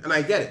Madrid, and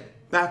I get it.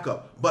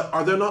 Backup, but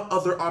are there not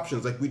other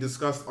options like we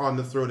discussed on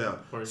the throwdown?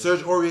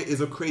 Serge Aurier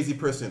is a crazy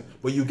person,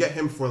 but you get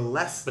him for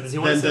less. But does he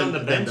want to sit on the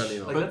bench?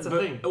 Danilo. Like, that's the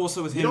thing.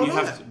 Also with You him, don't you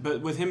know have that.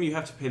 but with him you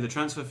have to pay the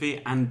transfer fee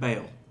and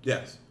bail.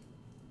 Yes.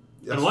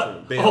 And That's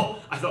what? true. Bale. Oh,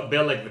 I thought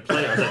Bale like the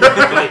player. I was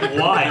like, wait,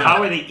 why?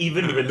 How are they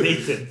even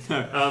related?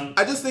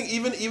 I just think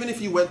even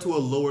if you went to a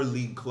lower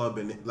league club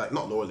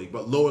not lower league,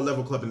 but lower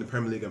level club in the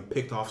Premier League and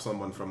picked off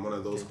someone from one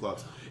of those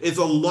clubs, it's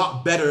a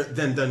lot better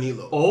than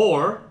Danilo.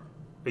 Or,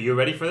 are you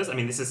ready for this? I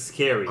mean, this is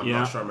scary. I'm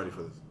not sure I'm ready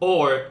for this.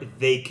 Or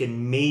they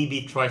can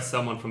maybe try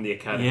someone from the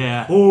academy.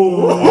 Yeah.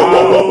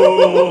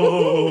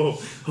 Oh,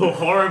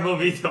 horror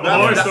movie,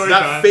 horror story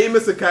That time.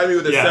 famous academy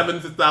with a Yeah.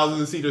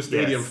 7,000 seater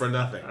stadium Yes. for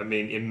nothing. I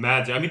mean,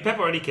 imagine. I mean, Pep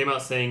already came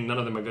out saying none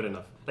of them are good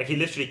enough. Like, he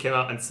literally came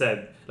out and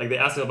said, like, they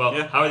asked him about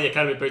Yeah. how are the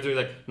academy players doing.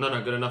 He's like, none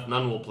are good enough,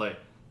 none will play.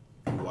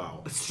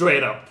 Wow.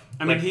 Straight up.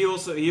 I mean, Like, he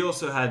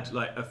also had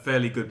like a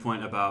fairly good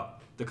point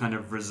about the kind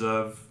of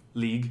reserve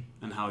league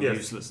and how Yes.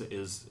 useless it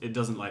is. It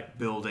doesn't like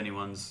build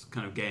anyone's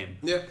kind of game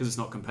Yeah. because it's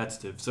not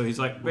competitive. So he's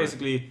like,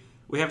 basically,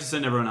 we have to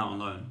send everyone out on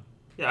loan.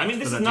 yeah, I mean,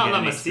 this for is them to not get La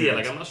an Masia. experience.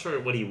 Like, I'm not sure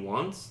what he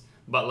wants,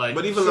 but like,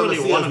 But even La surely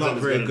Masia one is of not them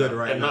is very good good enough.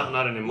 right And now.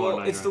 Not anymore. Well,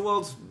 like, it's the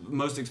world's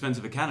most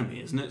expensive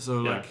academy, isn't it?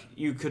 So Yeah. like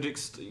you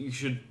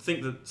should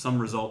think that some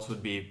results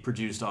would be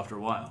produced after a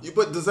while.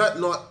 But does that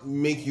not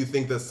make you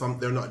think that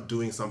they're not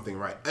doing something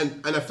right?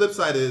 And the flip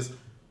side is,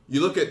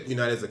 you look at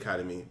United's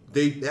academy,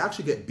 they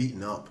actually get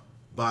beaten up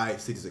by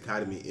City's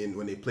academy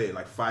when they play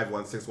like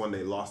 5-1, 6-1.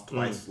 They lost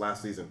twice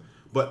last season.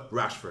 But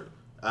Rashford,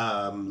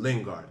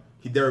 Lingard,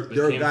 there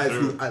are came guys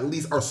through. who at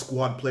least are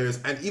squad players,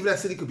 and even at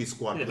City could be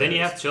squad players. Then you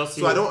have Chelsea.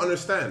 So I don't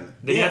understand.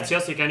 Then you have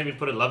Chelsea, can't even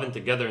put 11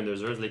 together in the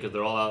reserves league because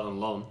they're all out on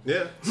loan.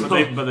 Yeah.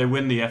 But they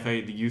win the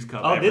FA, the Youth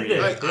Cup Oh, every did they?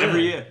 year. Like,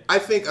 Every year. I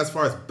think as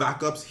far as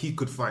backups, he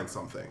could find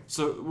something.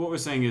 So what we're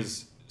saying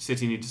is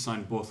City need to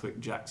sign Borthwick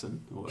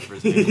Jackson or whatever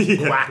his name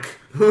is. Quack.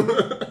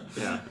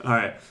 Yeah. All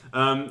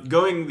right.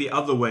 Going the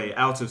other way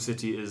out of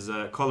City is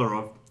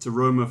Kolarov to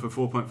Roma for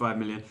 4.5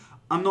 million.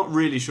 I'm not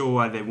really sure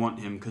why they want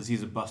him because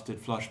he's a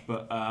busted flush.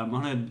 But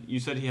Mohamed, you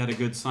said he had a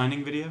good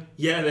signing video.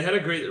 Yeah, they had a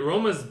great.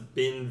 Roma's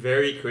been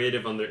very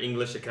creative on their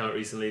English account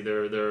recently.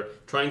 They're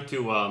trying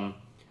to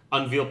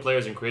unveil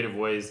players in creative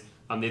ways.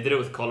 They did it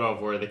with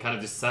Kolarov, where they kind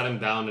of just sat him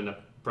down in a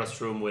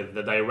press room with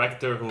the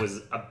director who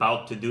was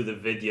about to do the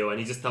video, and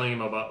he's just telling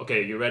him about,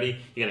 okay, you ready?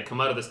 You're gonna come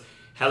out of this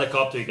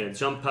helicopter, you're gonna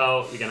jump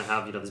out, you're gonna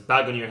have this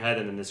bag on your head,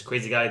 and then this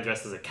crazy guy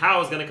dressed as a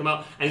cow is gonna come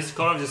out, and just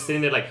Kolarov just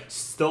sitting there like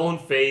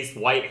stone-faced,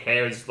 white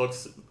hair, just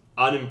looks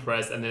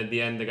unimpressed, and then at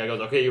the end the guy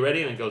goes, okay, you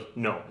ready? And he goes,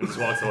 no, and just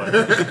walks away.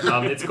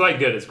 It's quite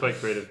good, it's quite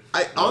creative.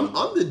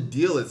 On the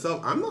deal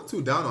itself, I'm not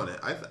too down on it.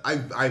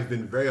 I've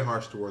been very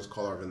harsh towards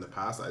Kolarov in the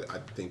past. I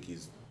think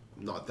he's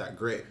not that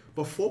great.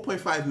 But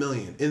 4.5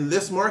 million in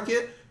this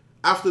market,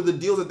 after the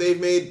deals that they've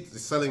made,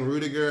 selling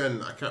Rudiger,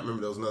 and I can't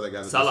remember, there was another guy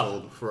that they Salah.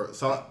 sold for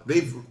Salah.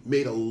 They've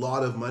made a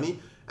lot of money.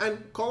 And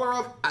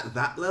Kolarov at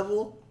that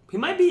level, He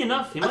might be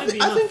enough. I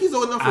think he's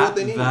enough for what At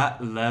they need.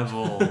 that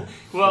level.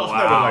 Well,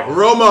 wow.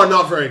 Roma are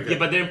not very good. yeah,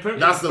 but they're in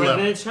That's the level.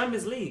 they're in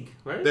Champions League,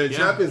 right? They're in Yeah.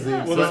 Champions League.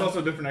 Well, so- there's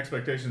also different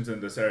expectations in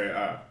this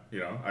area.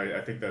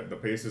 I think that the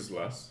pace is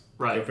less.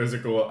 Right. The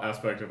physical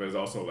aspect of it is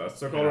also less.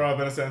 So Kolarov,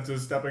 in a sense,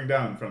 is stepping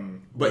down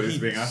from But what he's he-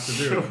 being asked to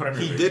do. in the Premier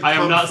he League. did I am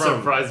come not from,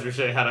 surprised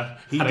Richer had a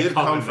He had a did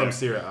come comment from there.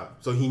 Serie A.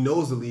 So he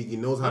knows the league. He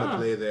knows how to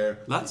play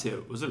there.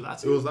 Lazio. Was it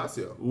Lazio? It was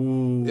Lazio.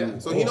 Ooh. Yeah.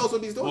 So he knows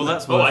what he's doing. Well,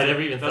 that's Oh, worth I it.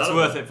 never even That's thought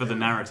worth about it for the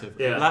narrative.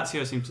 Yeah.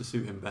 Lazio seems to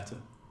suit him better.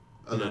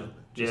 a little bit.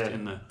 Just Yeah,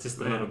 in there. just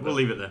a Yeah, little bit. we'll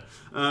leave it there.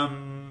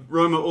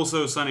 Roma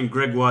also signing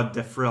Gregoire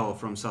Defrel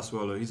from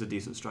Sassuolo. He's a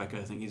decent striker.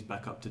 I think he's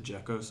back up to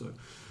Dzeko. So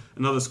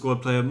another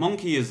squad player.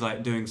 Monkey is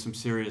like doing some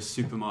serious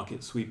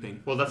supermarket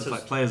sweeping. Well, that's It's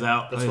just- like players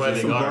out. that's players why in.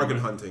 they Some got him. bargain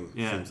hunting.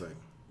 Yeah. Seems like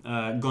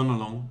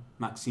Gonalon,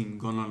 Maxime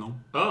Gonalon.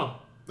 Oh,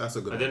 that's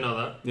a good I one. didn't know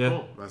that. Yeah,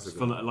 Cool. That's a It's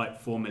good for like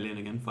 4 million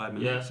again, 5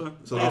 million. Yeah.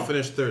 So they'll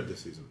finish third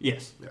this season.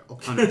 Yes, Yeah.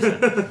 Okay.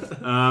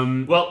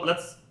 100%. Well,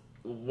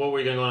 what were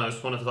you going to go on? I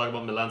just wanted to talk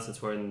about Milan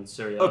since we're in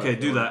Serie A. Okay,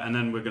 do that, and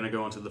then we're going to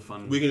go on to the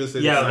fun. We can just say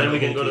Yeah, they then signed we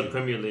the can go whole to the team.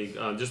 Premier League.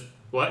 Just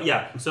what?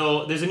 Yeah.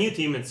 So there's a new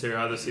team in Serie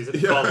A this season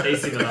Yeah. called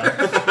AC Milan.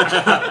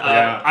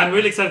 Yeah. I'm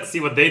really excited to see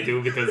what they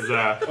do because.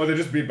 Oh, they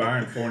just beat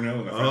Bayern 4-0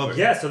 in the friendly.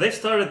 Yeah, so they've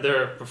started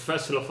their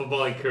professional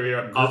footballing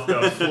career off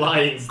the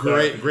flying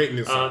start. Great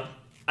news.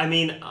 I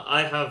mean,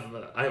 I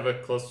have a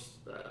close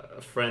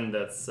friend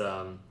that's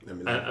a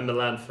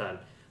Milan fan.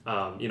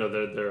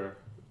 They're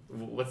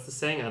what's the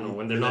saying? I don't know,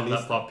 when they're not that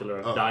Milanese? popular,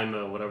 a Oh. dime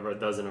or whatever, a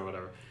dozen or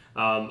whatever.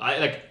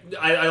 I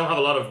don't have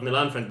a lot of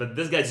Milan friends, but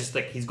this guy's just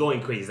like he's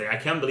going crazy. Like, I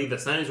can't believe the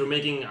signings we're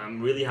making.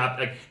 I'm really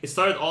happy. Like it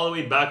started all the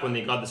way back when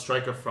they got the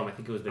striker from I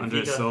think it was Benfica,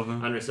 Andre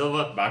Silva.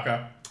 Silva.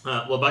 Baka.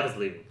 Well, Baka's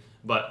leaving,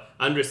 but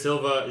Andre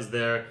Silva is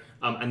there.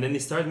 And then they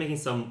started making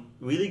some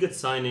really good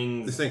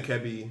signings. This ain't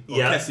Kebi. Oh,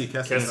 Yeah,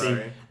 Kessie.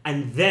 Sorry.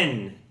 And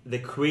then the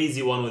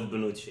crazy one with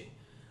Bonucci.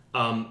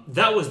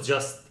 That was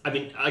just, I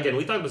mean, again,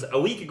 we talked about this a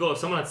week ago. If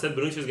someone had said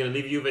Bonucci was going to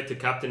leave Juve to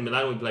captain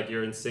Milan, we'd be like,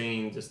 you're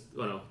insane. Just,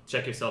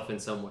 check yourself in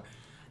somewhere.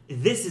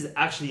 This is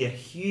actually a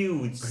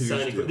huge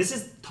signing. deal. This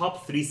is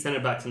top 3 center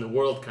backs in the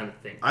world kind of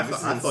thing. I This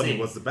thought is he insane.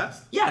 was the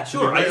best. Yeah, To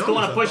sure. be I just don't very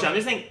want to honest, push I it. I'm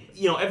just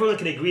saying, everyone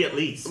can agree at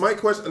least. My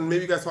question, and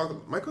maybe you guys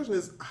talk. My question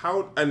is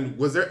how, and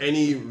was there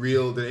any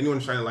did anyone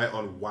shine a light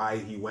on why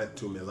he went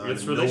to Milan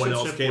Its and no one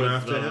else relationship came with,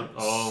 after him?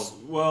 Oh,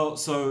 Well,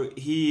 so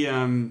he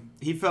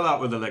fell out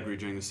with Allegri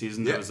during the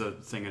season. There Yeah. was a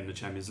thing in the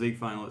Champions League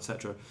final,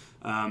 etc.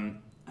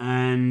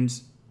 And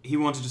he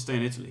wanted to stay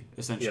in Italy.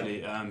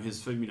 Essentially,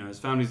 his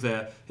family's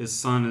there. His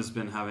son has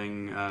been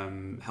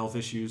having health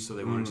issues, so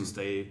they wanted to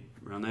stay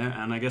around there.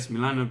 And I guess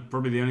Milan are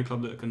probably the only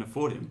club that can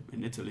afford him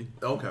in Italy.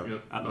 Okay. yeah.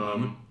 At the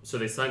moment. So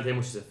they signed him,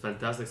 which is a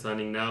fantastic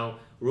signing. Now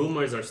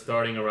rumors are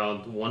starting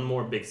around one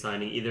more big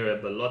signing, either a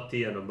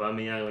Belotti and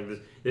Aubameyang.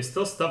 Like there's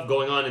still stuff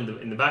going on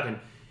in the back end.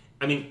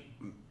 I mean,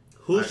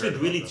 who I should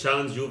heard really about that.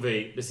 challenge Juve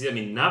this season? I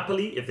mean,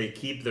 Napoli, if they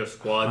keep their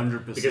squad,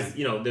 100%. because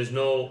there's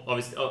no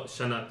obviously. Oh,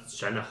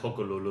 Shana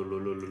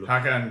Hokolo.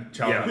 Haka and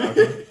Yeah. Chalmers.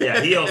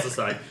 Yeah, he also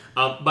signed.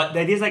 But the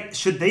idea is like,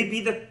 should they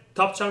be the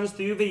top challenge to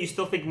Juve? You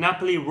still think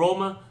Napoli,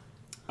 Roma?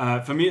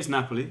 For me, it's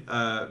Napoli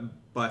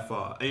by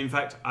far. In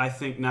fact, I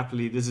think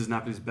this is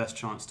Napoli's best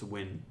chance to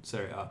win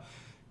Serie A.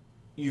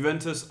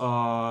 Juventus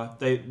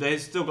they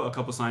still got a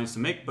couple signings to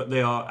make, but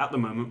they are at the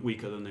moment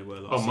weaker than they were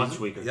last season. Much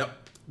weaker. Yep.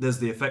 There's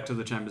the effect of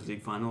the Champions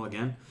League final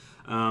again.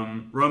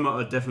 Roma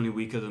are definitely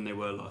weaker than they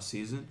were last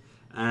season.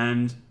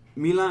 And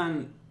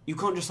Milan, you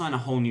can't just sign a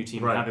whole new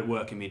team Right. and have it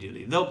work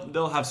immediately.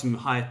 They'll have some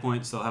high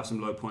points, they'll have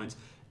some low points.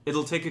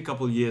 It'll take a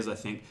couple of years, I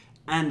think.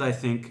 And I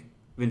think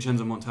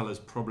Vincenzo Montella is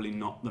probably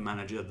not the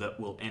manager that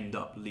will end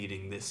up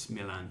leading this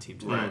Milan team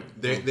to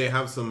Right. They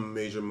have some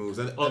major moves.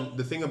 And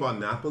the thing about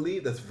Napoli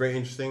that's very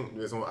interesting,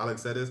 based on what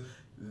Alex said, is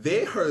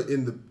they are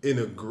in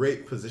a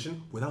great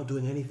position without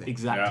doing anything.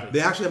 Exactly.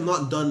 They actually have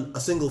not done a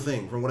single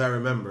thing, from what I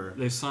remember.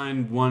 They've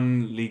signed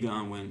one Ligue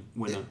 1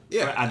 winner.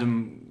 Yeah.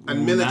 Adam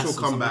And Munas Milic or will come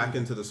something. back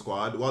into the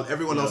squad, while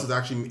everyone else has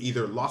actually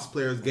either lost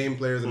players, gained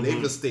players, and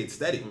they've just stayed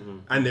steady.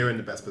 And they're in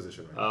the best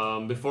position right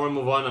now. Before we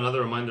move on, another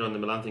reminder on the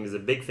Milan thing is a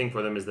big thing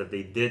for them is that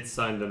they did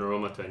sign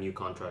Donnarumma to a new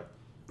contract.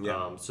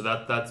 Yeah. So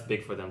that's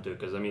big for them too,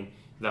 because I mean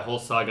the whole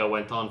saga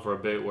went on for a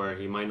bit where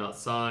he might not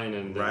sign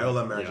and then,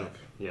 Raiola magic.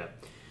 Yeah.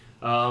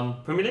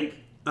 Premier League.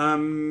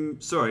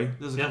 Sorry,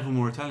 there's a Yeah. couple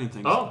more Italian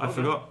things. Oh, I okay.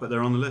 forgot, but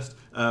they're on the list.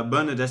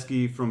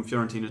 Bernardeschi from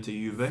Fiorentina to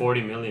Juve.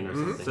 40 million or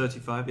something.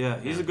 35, yeah.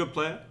 He's a good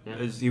player. Yeah.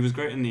 He was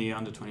great in the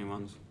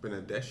under-21s.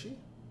 Benedetti?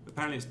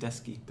 Apparently it's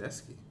Deschi.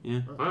 Deschi.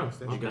 Yeah. Oh,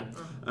 Deschi. okay.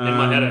 In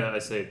my head, I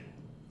say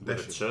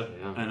Deschi. Deschi.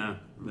 Yeah. I know.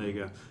 There you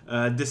go.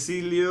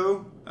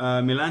 Desilio,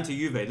 Milan to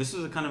Juve. This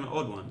is a kind of an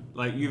odd one.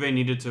 Like, Juve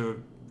needed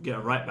to get a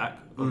right back,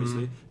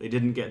 obviously. They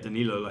didn't get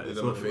Danilo like Did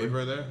they them a thought they would.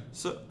 favor there?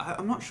 So,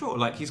 I'm not sure.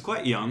 Like, he's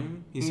quite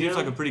young. He seems Yeah.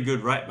 like a pretty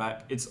good right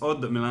back. It's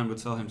odd that Milan would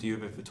sell him to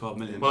Juve for 12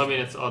 million. Well, I mean,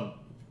 it's odd.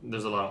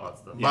 There's a lot of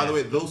odds though. By the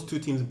way, those two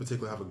teams in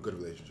particular have a good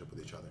relationship with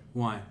each other.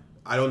 Why?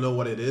 I don't know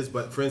what it is,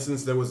 but for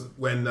instance, there was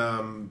when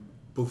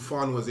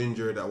Buffon was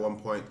injured at one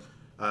point,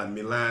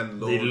 Milan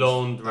loaned, They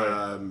loaned,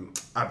 right.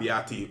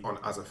 Abbiati on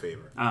as a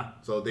favor. Ah.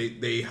 So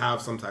they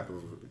have some type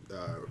of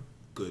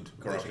good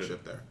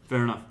relationship there.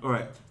 Fair enough. All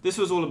right. This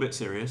was all a bit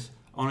serious.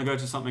 I want to go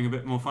to something a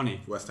bit more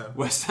funny. West Ham.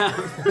 West Ham.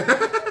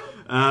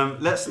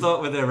 Let's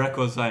start with their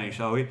record signing,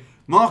 shall we?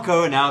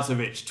 Marco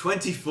Arnautovic,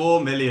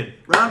 24 million.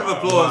 Round of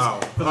applause Wow.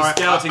 for the All right,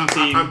 scouting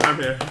team I'm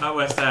here. at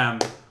West Ham.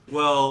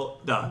 Well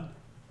done.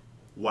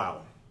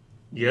 Wow.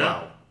 Yeah.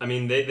 Wow. I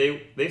mean,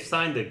 they've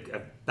signed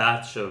a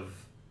batch of.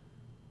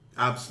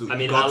 Absolutely. I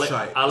mean,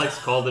 Godshite. Alex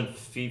called them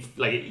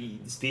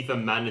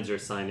FIFA manager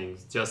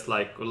signings. Just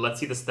like, well, let's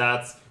see the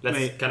stats. Let's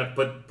Mate. kind of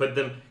put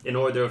them in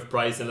order of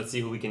price and let's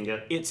see who we can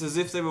get. It's as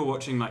if they were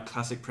watching like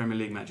classic Premier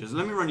League matches.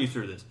 Let me run you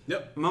through this.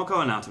 Yep. Marco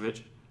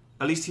Arnautovic,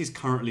 at least he's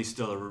currently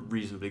still a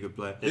reasonably good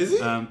player. Is he?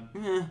 Yeah.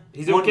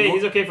 He's okay.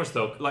 He's okay for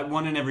Stoke. Like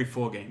 1 in every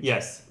 4 games.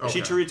 Yes.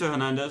 Okay. Chicharito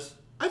Hernandez.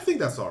 I think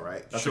that's all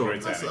right. That's Sure. a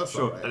great signing. That's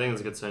Sure. all I right. think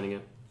it's a good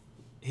signing.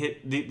 Yeah.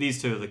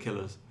 These two are the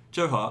killers.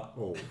 Joe Hart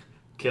Oh.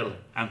 Killer.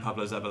 and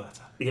Pablo Zabaleta.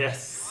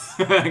 Yes.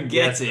 Get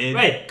Yes. in.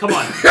 Wait, come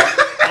on.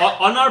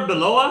 On our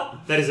Beloa,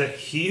 that is a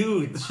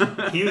huge step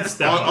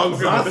up. On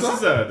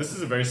Zaza? This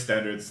is a very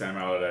standard Sam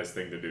Allardyce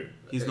thing to do.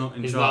 He's not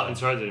in He's charge. not in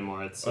charge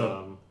anymore. It's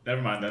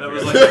Never mind. That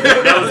was like,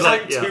 That that was was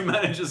like like- 2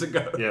 managers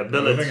ago. yeah,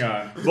 Moving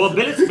Bilic. on. Well,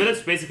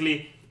 Bilic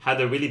basically had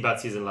a really bad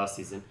season last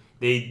season.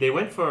 They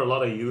went for a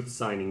lot of youth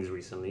signings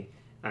recently,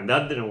 and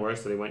that didn't work.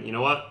 So they went, you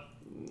know what?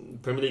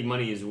 Premier League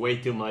money is way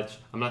too much.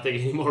 I'm not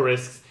taking any more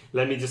risks.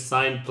 Let me just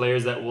sign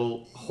players that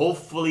will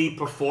hopefully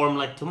perform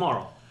like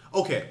tomorrow.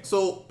 Okay,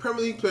 so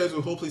Premier League players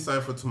will hopefully sign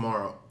for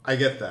tomorrow. I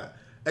get that.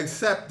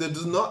 Except there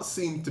does not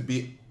seem to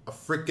be a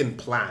freaking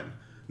plan.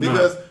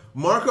 Because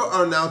Marco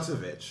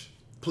Arnautovic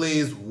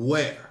plays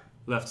where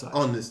Left side.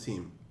 on this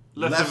team?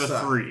 Left of a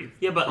side. 3.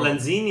 Yeah, but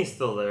Lanzini's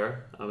still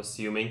there, I'm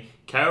assuming.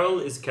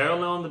 Is Carroll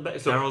now on the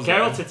bench? So Carroll's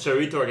Carroll there. and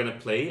Chicharito are going to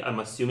play, I'm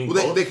assuming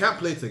Well, both. they can't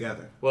play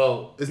together.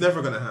 Well, It's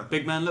never going to happen.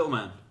 Big man, little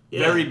man.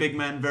 Yeah. Very big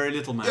man, very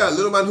little man. Yeah,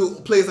 little man who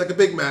plays like a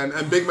big man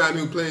and big man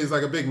who plays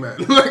like a big man.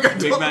 Like I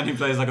Big don't- man who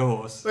plays like a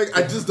horse. Like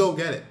I just don't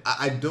get it.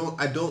 I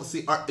don't see.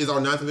 Is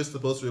Arnautovic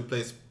supposed to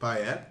replace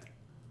Payet?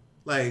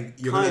 Like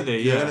you're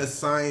Kinda, gonna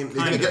sign. You're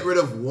gonna Kinda. get rid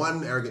of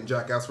one arrogant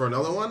jackass for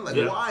another one. Like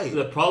why?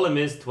 the problem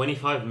is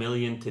 25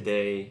 million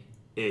today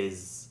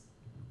is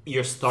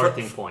your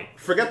starting point.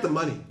 Forget the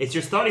money. It's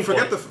your starting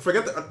Forget point.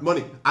 forget the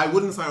money. I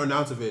wouldn't sign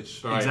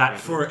Arnautovic Right, Exactly. right.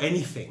 for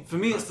anything. For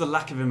me, it's the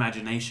lack of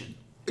imagination.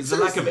 It's the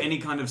lack of Seriously. any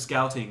kind of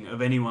scouting of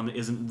anyone that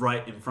isn't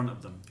right in front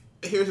of them.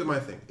 Here's my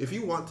thing. If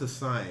you want to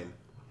sign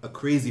a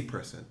crazy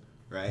person,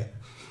 right?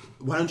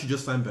 Why don't you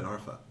just sign Ben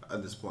Arfa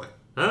at this point?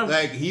 Huh?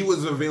 Like he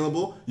was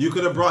available, you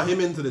could have brought him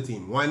into the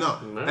team. Why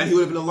not? No. And he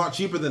would have been a lot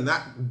cheaper than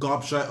that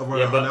gobshite of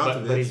Yeah,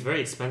 Arnautovic. but he's very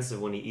expensive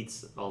when he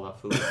eats all that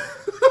food.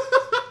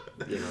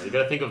 You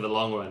gotta think of the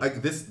long run.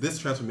 Like this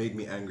transfer made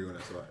me angry when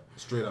I saw it.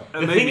 Straight up.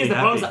 The thing is, the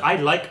problem is that I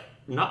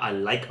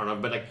like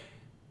Arnold, but like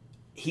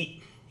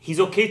he's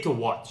okay to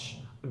watch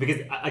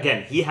because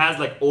again he has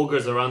like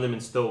ogres around him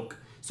in Stoke,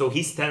 so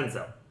he stands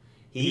out.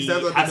 He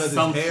stands out because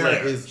his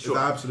hair is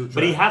absolute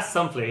But he trash. has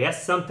some flair. He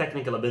has some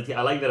technical ability.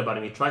 I like that about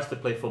him. He tries to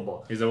play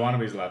football. He's a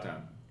wannabe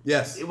Zlatan.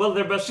 Yes. Well,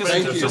 they're best Just,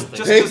 friends Thank or you. something.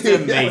 just Thank because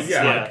they're you. mates.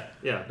 Yeah.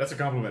 yeah. That's a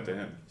compliment to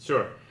him.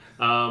 Sure.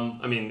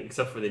 I mean,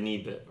 except for the knee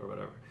bit or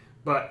whatever.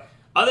 But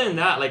Other than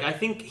that, like I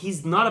think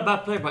he's not a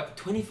bad player, but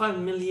 25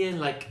 million,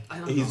 like I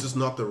don't know. He's just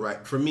not the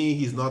right. For me,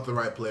 he's not the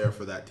right player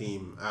for that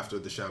team after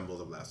the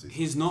shambles of last season.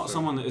 He's not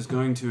someone that is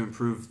going to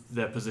improve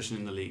their position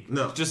in the league.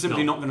 No. It's just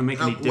simply No. not going to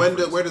make any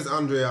difference. Where does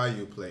Andre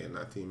Ayew play in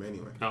that team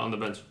anyway? On the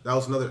bench. That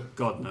was another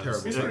God knows.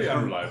 terrible. He's signing. pretty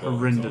unreliable.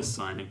 Horrendous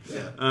So. signing.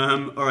 Yeah.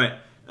 All right.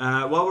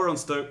 While we're on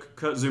Stoke,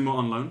 Kurt Zuma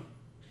on loan.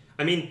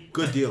 I mean,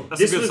 Good deal.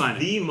 That's a this good was signing.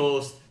 the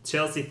most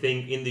Chelsea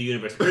thing in the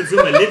universe. Kurt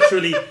Zuma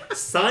literally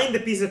signed a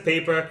piece of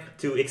paper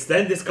to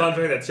extend his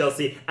contract at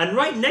Chelsea, and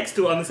right next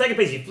to it, on the second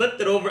page, he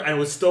flipped it over and it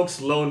was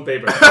Stoke's loan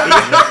paper.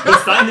 He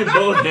signed them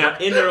both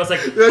in there. I was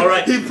like, all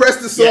right. He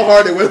pressed it so Yeah.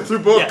 hard it went through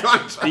both Yeah.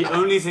 contracts. The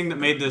only thing that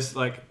made this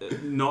like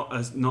not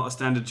a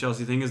standard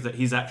Chelsea thing is that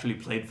he's actually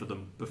played for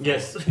them before.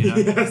 Yes. you know?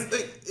 Yes.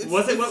 It's-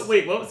 Was it? it's-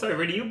 Wait, what? Sorry,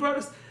 Rudy, you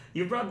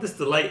brought this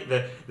to light.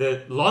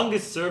 The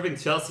longest serving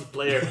Chelsea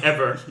player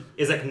ever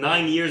is like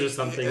 9 years or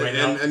something right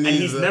now, And and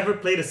he's he's, never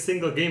played a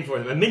single game for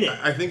them. A minute.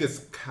 I think it's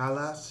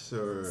Callas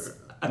or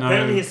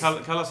Apparently, No, his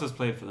Callas has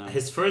played for them.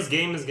 his first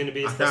game is going to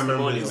be his I can't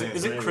remember testimonial. his name.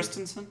 Is it Maybe.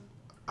 Christensen?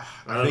 I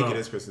I don't think know. it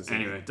is Christensen.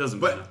 Anyway, it doesn't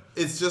matter.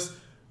 But it's just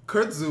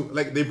Kurt Zuma.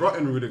 Like they brought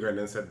in Rudiger and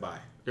then said bye.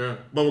 Yeah.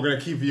 But we're gonna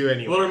keep you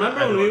anyway. Well, remember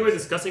I when don't we were understand.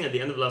 discussing at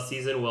the end of last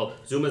season? Well,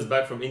 Zuma's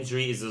back from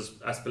injury. Is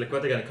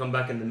Azpilicueta going to come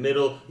back in the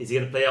middle? Is he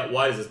going to play out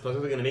wide? Is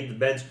Azpilicueta going to make the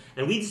bench?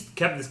 And we just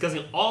kept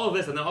discussing all of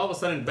this, and then all of a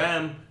sudden,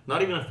 bam!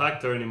 Not even a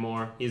factor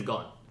anymore. He's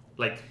gone.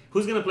 Like,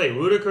 who's going to play?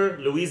 Rudiger,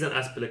 Luiz, and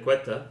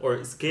Azpilicueta, or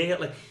is Cahill?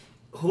 Like,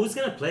 who's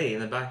going to play in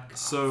the back?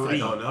 So I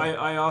don't know.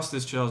 I asked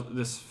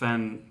this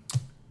fan.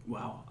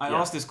 Wow, I Yeah.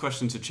 asked this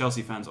question to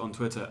Chelsea fans on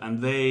Twitter, and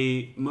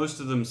most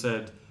of them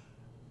said,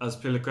 as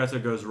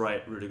Azpilicueta goes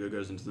right, Rudiger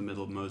goes into the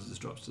middle, Moses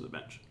drops to the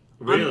bench.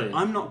 Really?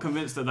 I'm not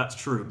convinced that that's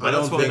true. But I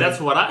don't that's what think- That's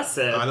what I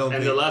said I don't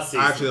in think. the last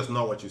season. Actually, that's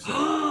not what you said.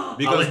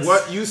 Because Alex.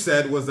 what you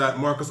said was that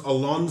Marcus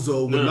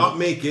Alonso would No. not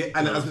make it,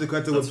 and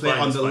Azpilicueta would That's play fine,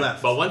 on that's the fine.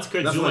 left. But once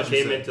Kurt That's Zuma what you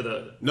came said. into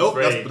the Nope,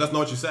 fray, that's not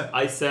what you said.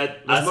 I said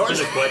That's not-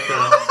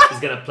 Azpilicueta is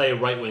going to play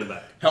right wing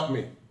back. Help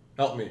me,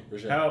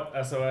 Rochelle. Help,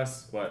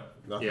 SOS, what?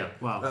 Nothing. Yeah.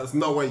 Wow. That's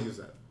not what you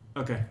said.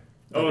 Okay.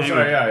 Oh, Anyway.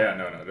 sorry, yeah,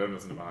 no, don't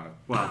listen to Mahana.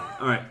 Wow.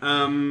 All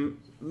right.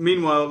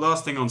 Meanwhile,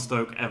 last thing on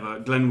Stoke ever,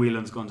 Glenn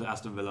Whelan's gone to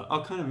Aston Villa.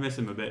 I'll kind of miss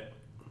him a bit.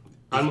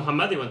 Al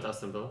Mohammadi went to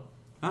Aston Villa.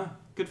 Ah,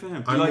 good for him.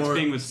 He I'm likes more-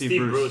 being with Steve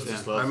Steve Bruce. Bruce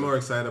just yeah. loves I'm him. more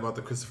excited about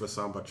the Christopher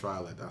Samba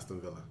trial at Aston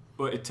Villa.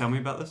 Wait, tell me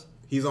about this.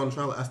 He's on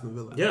trial at Aston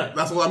Villa. Yeah.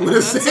 That's what I'm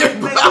gonna say.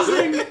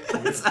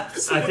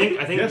 I think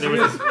Yes,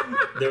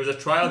 there was a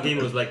trial game.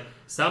 It was like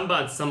Samba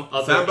and some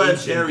other Samba and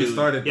Asian Terry dude.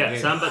 started the Yeah,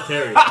 game. Samba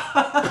Terry.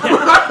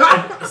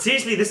 Yeah. And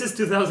seriously, this is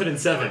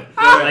 2007.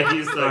 Like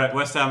he's like, All right,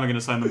 West Ham are going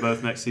to sign them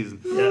both next season.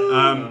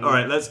 yeah. All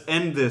right, let's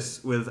end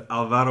this with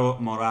Alvaro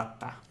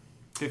Morata.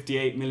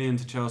 58 million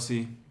to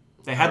Chelsea.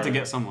 They had to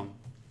get someone.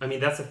 I mean,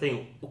 that's the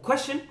thing.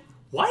 Question: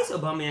 why is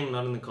Aubameyang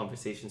not in the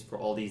conversations for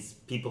all these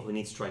people who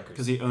need strikers?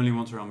 Because he only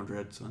wants Real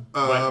Madrid, son.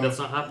 Right, that's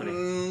not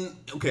happening.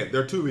 Okay,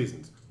 there are two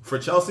reasons. For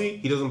Chelsea,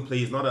 he doesn't play.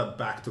 He's not a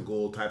back to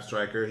goal type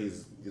striker.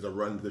 He's a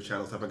run to the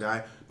channels type of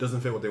guy.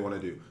 Doesn't fit what they want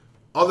to do.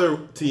 Other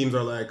teams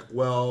are like,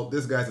 well,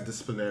 this guy's a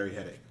disciplinary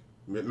headache.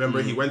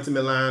 Remember, he went to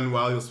Milan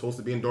while he was supposed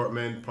to be in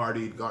Dortmund,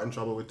 partied, got in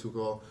trouble with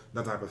Tuchel,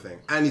 that type of thing.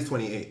 And he's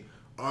 28.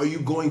 Are you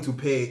going to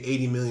pay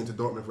 80 million to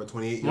Dortmund for a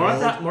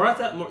 28-year-old?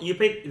 Morata,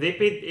 they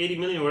paid 80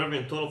 million or whatever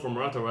in total for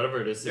Morata, or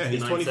whatever it is, Yeah, he's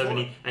 69, 24.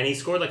 70, and he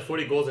scored like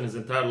 40 goals in his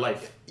entire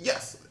life.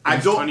 Yes. I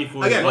He's don't.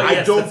 24. Again, Well, I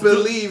yes, don't that's two-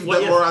 believe well,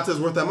 that yes. Morata is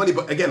worth that money.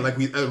 But again, like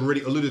we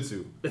already alluded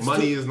to, It's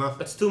money two- is nothing.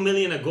 That's 2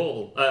 million a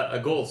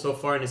goal so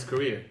far in his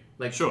career.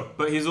 Like Sure,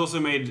 but he's also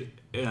made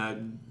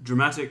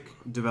dramatic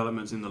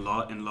developments in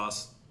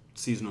last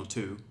season or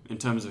two in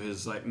terms of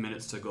his like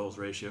minutes to goals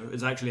ratio.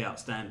 It's actually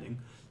outstanding,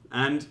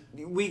 and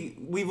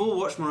we've all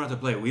watched Morata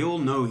play. We all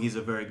know he's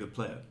a very good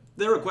player.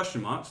 There are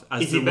question marks.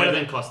 As is to he better whether-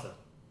 than Costa?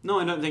 No,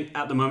 I don't think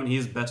at the moment he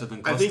is better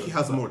than Costa. I think he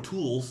has but- more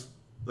tools,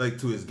 like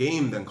to his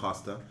game than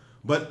Costa.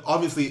 But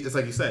obviously, it's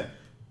like you said.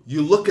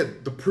 You look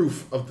at the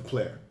proof of the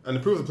player, and the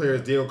proof of the player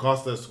is Diego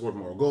Costa scored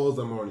more goals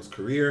than more in his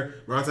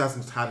career. Morata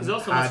hasn't He's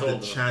also had much the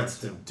older, chance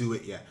of to course, do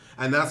it yet,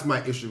 and that's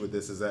my issue with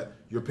this: is that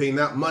you're paying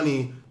that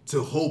money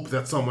to hope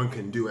that someone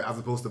can do it, as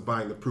opposed to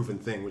buying the proven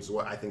thing, which is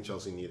what I think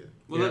Chelsea needed.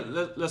 Well,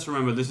 let's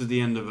remember this is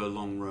the end of a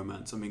long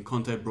romance. I mean,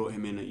 Conte brought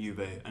him in at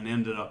Juve and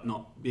ended up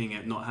not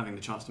having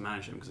the chance to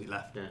manage him because he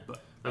left. Yeah.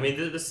 But I mean,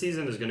 this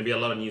season there's going to be a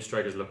lot of new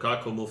strikers.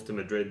 Lukaku moved to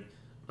Madrid.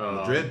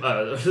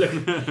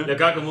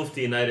 Lukaku moved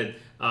to United.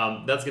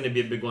 That's going to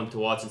be a big one to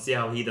watch and see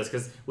how he does.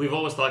 Because we've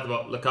always talked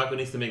about Lukaku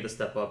needs to make the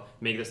step up.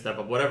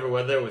 Whatever,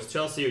 whether it was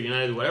Chelsea or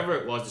United, whatever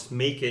it was, just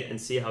make it and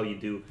see how you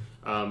do.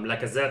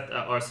 Lacazette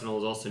at Arsenal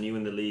is also new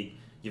in the league.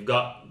 You've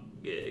got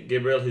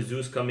Gabriel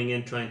Jesus coming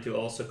in, trying to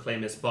also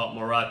claim his spot.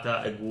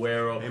 Morata,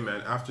 Aguero. Hey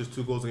man, after his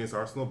 2 goals against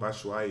Arsenal,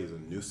 Batshuayi is a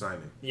new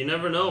signing. You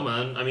never know,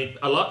 man. I mean,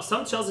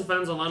 some Chelsea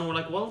fans online were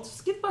like, well,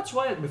 just give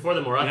Batshuayi, before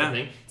the Morata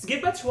thing, just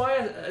give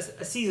Batshuayi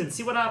a season,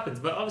 see what happens.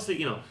 But obviously,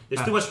 you know,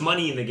 there's too much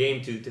money in the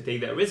game to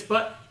take that risk.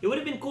 But it would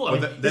have been cool. I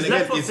mean, then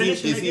again,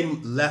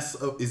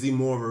 is he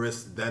more of a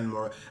risk than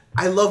Morata?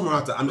 I love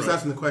Morata. I'm just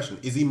asking the question.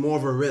 Is he more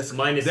of a risk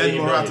Minus than 80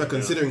 Morata, million,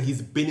 considering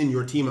he's been in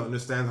your team and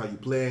understands how you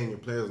play and your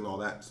players and all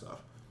that stuff?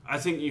 I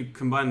think you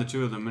combine the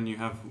two of them and you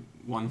have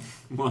one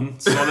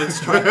solid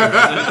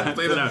striker.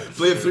 Play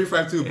a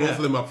 3-5-2, both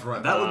of them up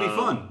front. That would be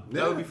fun.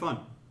 yeah. That would be fun.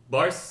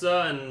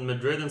 Barca and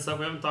Madrid and stuff,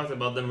 we haven't talked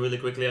about them really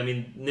quickly. I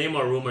mean,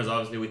 Neymar rumors,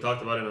 obviously, we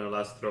talked about it in our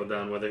last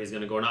throwdown, whether he's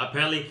going to go or not.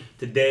 Apparently,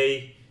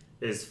 today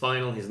is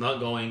final. He's not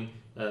going.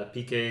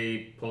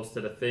 PK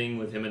posted a thing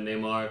with him and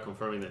Neymar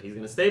confirming that he's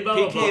going to stay. Blah,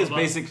 PK blah, is blah.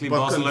 basically But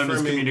Barcelona's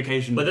confirming-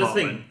 communication But that's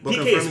the department. thing.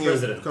 PK is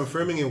president.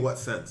 Confirming in what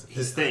sense?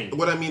 He's staying.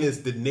 What I mean is,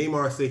 did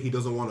Neymar say he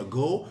doesn't want to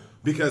go?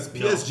 Because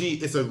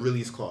PSG, it's a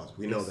release clause.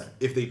 We know Yes. that.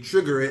 If they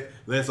trigger it,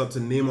 then it's up to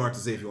Neymar to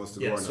say if he wants to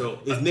go or not. So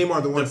is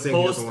Neymar the one saying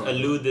he post doesn't want to go?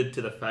 alluded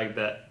to the fact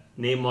that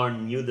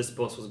Neymar knew this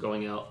post was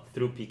going out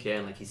through PK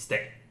and like he's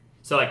staying.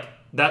 So like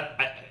that.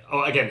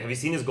 Again, have you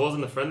seen his goals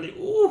in the friendly?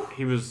 Ooh.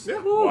 He was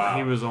Wow.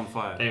 he was on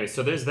fire. Anyway,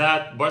 so there's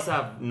that. Barca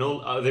have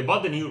no. They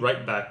bought the new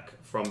right back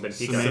from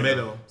Benfica.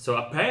 Semedo. So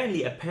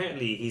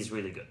apparently he's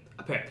really good.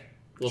 Apparently,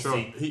 we'll Sure.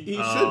 see. He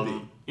should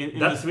be. In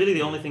That's the- really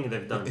the only thing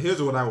they've done. Here's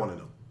what I want to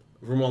know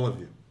from all of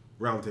you,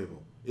 round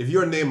table. If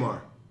you're Neymar,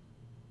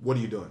 what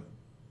are you doing?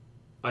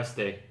 I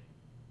stay.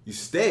 You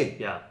stay,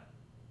 Yeah.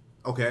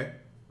 okay?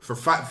 For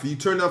you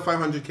turn down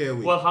 500K a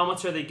week. Well, how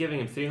much are they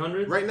giving him?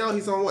 300. Right now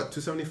he's on what,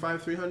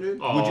 275, 300?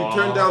 Would you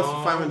turn down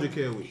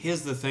 500K a week?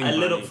 Here's the thing. A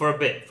little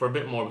Barney. for a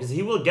bit more because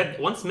he will get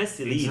once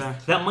Messi leaves.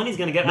 Exactly. That money's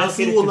gonna get Messi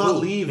allocated will to not who?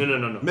 leave.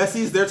 No.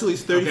 Messi's there till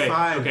he's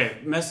 35. Okay.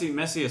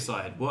 Messi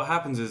aside, what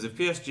happens is if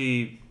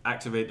PSG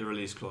activate the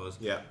release clause,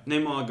 Yeah.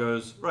 Neymar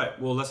goes, right,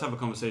 well, let's have a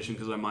conversation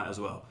because I might as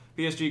well.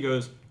 PSG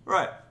goes,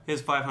 right,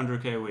 here's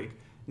 500K a week.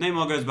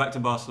 Neymar goes back to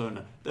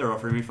Barcelona. They're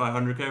offering me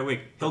 500K a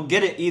week. He'll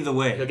get it either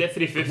way. He'll get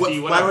 350.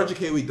 What, Whatever.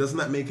 500K a week, doesn't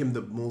that make him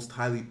the most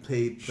highly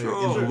paid player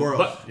Sure. in the world?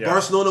 But- Yeah.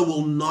 Barcelona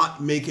will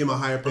not make him a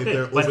higher paid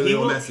player but over he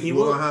Lionel will, Messi. he It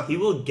will will, not happen. he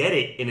will get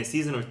it in a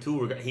season or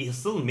two. He'll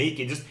still make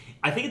it. Just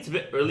I think it's a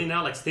bit early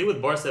now. Like stay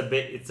with Barca a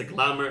bit. It's the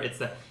glamour. It's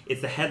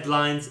the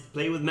headlines.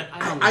 Play with Messi. I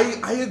don't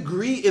know. I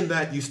agree in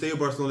that you stay with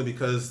Barcelona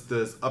because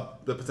there's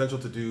the potential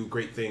to do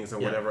great things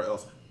and Yeah. whatever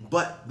else.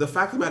 But the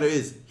fact of the matter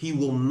is, he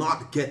will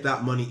not get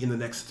that money in the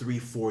next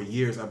 3-4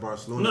 years at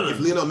Barcelona. No, if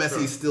Lionel Messi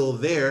sure. is still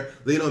there,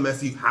 Lionel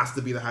Messi has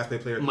to be the highest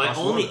paid player at My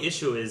Barcelona. only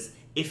issue is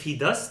if he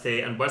does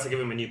stay and Barca give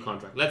him a new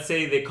contract. Let's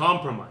say they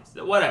compromise.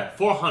 Whatever,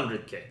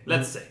 400K.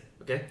 Let's say.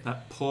 Okay.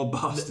 That poor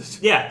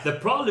bastard. Yeah. The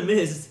problem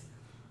is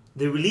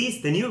the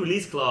new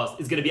release clause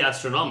is going to be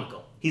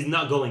astronomical. He's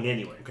not going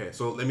anywhere. Okay,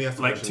 so let me ask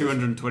the Like question.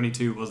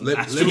 222 wasn't Let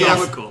me ask,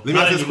 astronomical. let me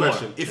Not ask this anymore.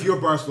 question. If you're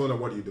Barcelona,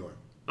 what are you doing?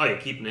 Oh, you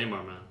keep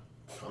Neymar, man.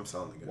 I'm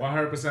selling the guy.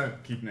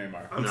 100% keep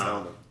Neymar. I'm No.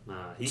 selling him. Nah,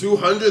 he-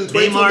 222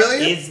 Neymar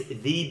million? is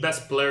the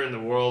best player in the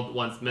world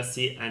once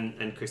Messi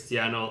and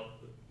Cristiano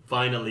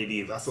finally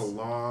leave. That's a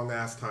long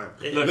ass time.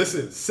 Look-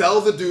 Listen,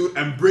 sell the dude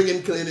and bring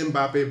in Kylian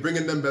Mbappe, bring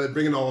in Dembele,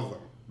 bring in all of them.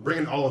 Bring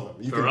in all of them.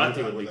 You Verratti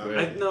do that would be without-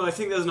 great. I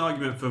think there's an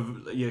argument for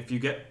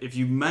if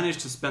you manage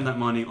to spend that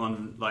money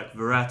on like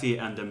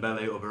Verratti and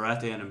Dembele or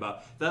Verratti and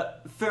Mbappe,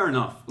 that fair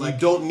enough. You Like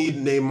don't need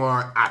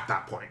Neymar at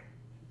that point.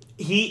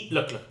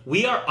 Look.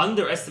 We are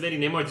underestimating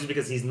Neymar just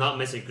because he's not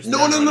Messi.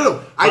 Cristiano No.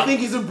 Ronaldo. I But think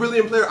he's a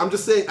brilliant player. I'm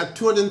just saying, at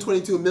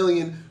 222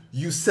 million,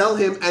 you sell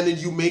him and then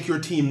you make your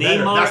team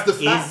better. Neymar That's the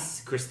fact.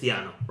 is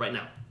Cristiano right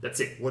now. That's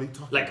it. What are you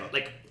talking like, about?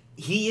 Like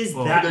he is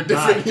Well, that they're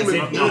guy. different as human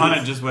in he beings. is-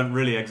 Johanna just went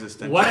really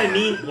existential. What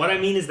I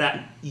mean is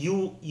that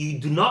you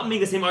do not make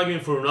the same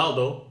argument for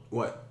Ronaldo.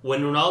 What?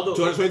 When Ronaldo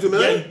 222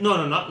 million? Yeah,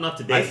 no, not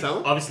today. I sell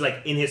him? Obviously,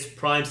 like in his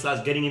prime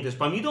 / getting into his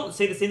prime. You don't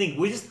say the same thing.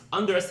 We're just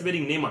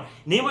underestimating Neymar.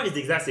 Neymar is the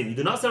exact same. You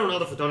do not sell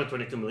Ronaldo for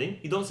 222 million.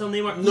 You don't sell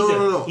Neymar either.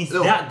 No. He's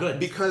no. that good.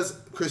 Because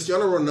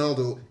Cristiano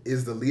Ronaldo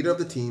is the leader of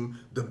the team,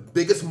 the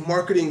biggest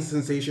marketing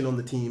sensation on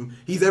the team.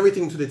 He's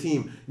everything to the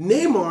team.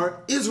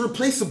 Neymar is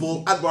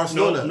replaceable at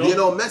Barcelona. No.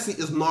 Lionel Messi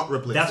is not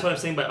replaceable. That's what I'm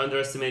saying by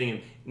underestimating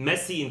him.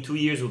 Messi in 2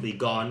 years will be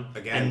gone,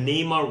 Again. and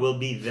Neymar will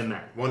be the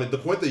man. The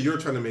point that you're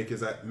trying to make is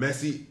that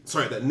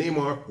that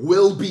Neymar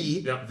will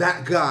be Yeah.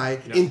 that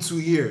guy Yeah. in 2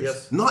 years.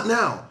 Yes. Not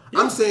now.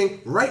 I'm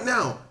saying right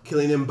now,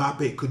 Kylian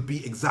Mbappe could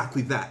be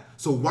exactly that.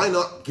 So why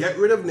not get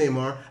rid of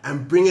Neymar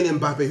and bring in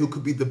Mbappe, who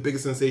could be the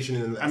biggest sensation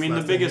in the I mean, the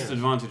last 10 biggest years?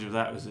 advantage of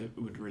that was it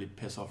would really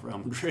piss off Real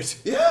Madrid.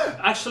 Yeah.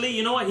 Actually,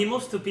 you know what? He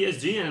moves to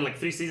PSG, and in like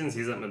 3 seasons,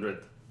 he's at Madrid.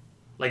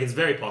 Like it's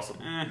very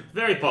possible.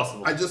 Very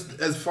possible.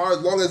 As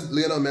long as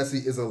Lionel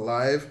Messi is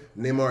alive,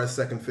 Neymar is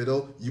second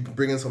fiddle. You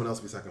bring in someone else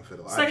to be second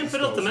fiddle. I Second just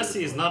fiddle to don't see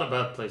Messi it. is not a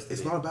bad place to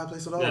It's be. not a bad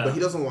place at all, Yeah. but he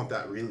doesn't want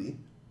that really.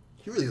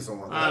 He really doesn't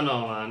want that. I don't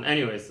know, man.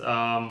 Anyways,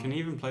 Can he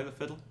even play the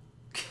fiddle?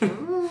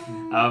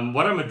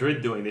 what are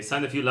Madrid doing? They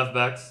signed a few left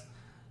backs.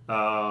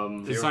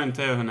 They signed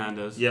Theo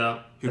Hernandez. Yeah.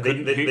 Who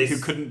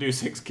couldn't do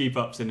 6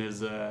 keep-ups in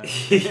his... And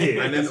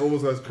then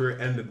Ozil's career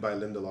ended by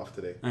Lindelof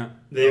today. Yeah.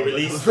 They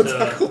released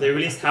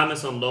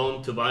James on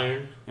loan to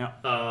Bayern.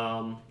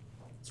 Yeah.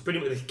 It's pretty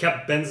much, they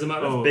kept Benzema.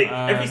 That's big.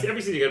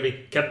 Every season you gotta be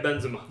kept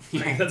Benzema.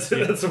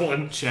 That's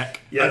one. Check.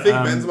 Yeah. I think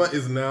Benzema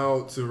is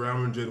now to Real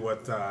Madrid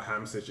what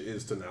Hamsich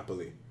is to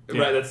Napoli.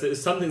 Right,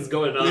 something's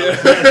going on.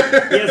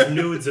 Yeah. He has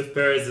nudes of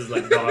Perez's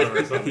daughter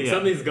or something. Yeah.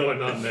 Something's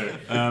going on there.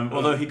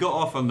 Although he got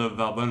off on the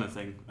Valbuena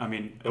thing. I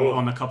mean,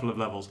 on a couple of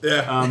levels.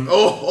 Yeah.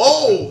 What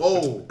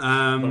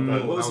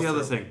was the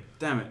other thing?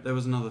 Damn it, there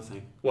was another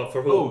thing. What,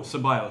 for who? Oh,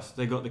 Ceballos.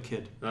 They got the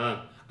kid.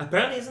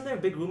 Apparently, isn't there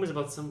big rumors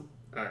about some...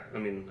 I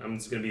mean, I'm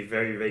just going to be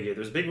very vague here.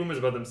 There's big rumors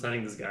about them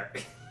signing this guy.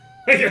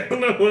 I don't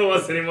know who it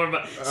was anymore,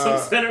 but some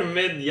center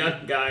mid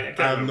young guy.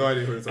 I have no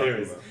idea who you're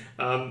talking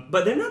about.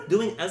 But they're not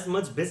doing as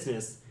much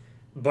business,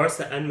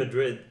 Barca and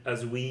Madrid,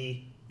 as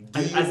we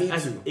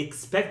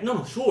expect.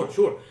 No,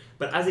 sure.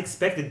 But as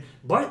expected,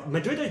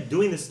 Madrid are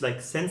doing this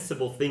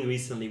sensible thing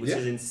recently, which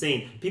is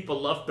insane. People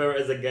love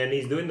Perez again.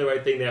 He's doing the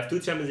right thing. They have 2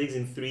 Champions Leagues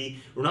in 3.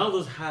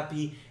 Ronaldo's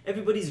happy.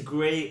 Everybody's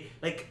great.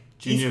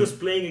 Isco's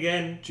playing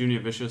again.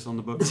 Junior Vicious on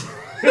the books.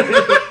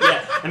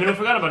 Yeah, I mean, I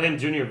forgot about him,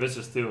 Junior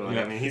Vicious too.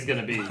 I mean, he's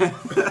gonna be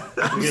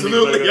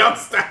absolutely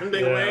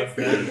outstanding.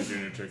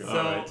 Junior Chicken.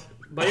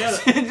 But yeah,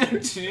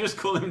 Did you just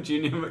call him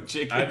Junior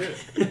McChicken? I did.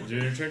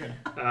 Junior Chicken.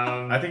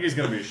 I think he's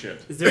gonna be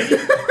shit. Is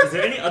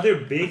there any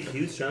other big,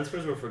 huge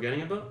transfers we're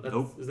forgetting about?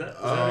 Nope. Is that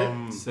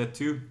it? Said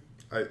 2.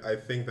 I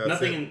think that's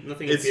nothing.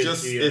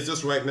 It's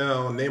just right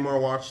now. Neymar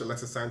watch,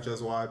 Alexis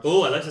Sanchez watch.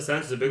 Oh, Alexis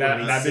Sanchez is a big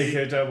one. Naby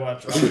Keita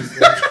watch. Obviously,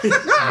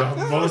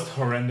 the most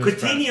horrendous.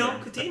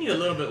 Coutinho a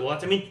little bit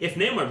watch. I mean, if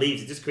Neymar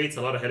leaves, it just creates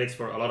a lot of headaches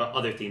for a lot of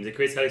other teams. It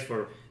creates headaches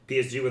for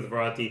PSG with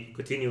Verratti,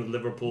 Coutinho with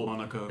Liverpool,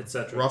 Monaco,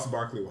 etc. Ross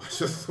Barkley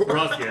watches.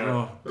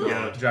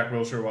 Yeah. Jack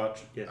Wilshere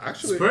watch. Yeah.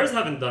 Actually, Spurs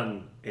haven't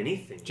done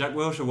anything. Jack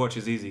Wilshere watch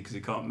is easy because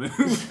he can't move.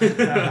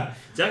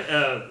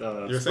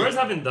 Spurs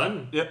haven't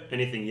done Yep.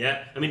 anything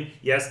yet. I mean,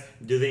 yes,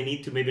 do they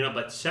need to? Maybe not.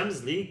 But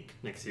Champions League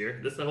next year,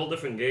 that's a whole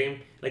different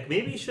game.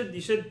 Maybe you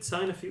should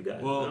sign a few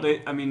guys. Well,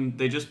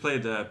 they just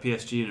played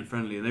PSG in a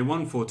friendly and they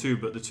won 4-2,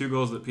 but the 2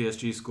 goals that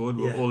PSG scored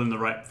were all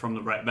from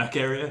the right back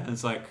area, and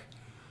it's like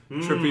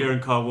Trippier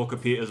and Kyle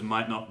Walker-Peters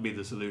might not be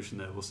the solution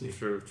there. We'll see.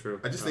 True.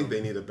 I just think they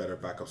need a better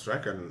backup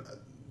striker. And I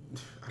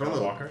don't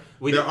know. Walker?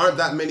 There aren't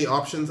that many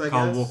options. I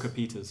Kyle guess.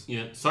 Walker-Peters.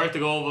 Yeah. Sorry to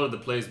go over the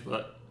plays,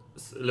 but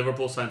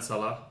Liverpool signed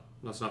Salah.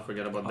 Let's not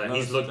forget about that.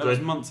 He's looked that was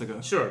good months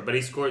ago. Sure, but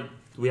he scored.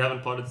 We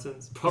haven't potted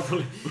since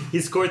properly. He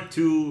scored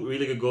 2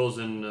 really good goals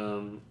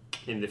in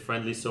the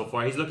friendly so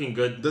far. He's looking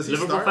good. Does he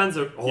Liverpool start? fans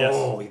are.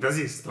 Oh, does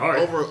he start?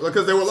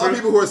 Because there were a lot of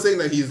people who were saying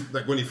that he's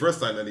when he first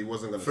signed that he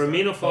wasn't going to.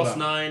 Firmino false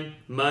 9,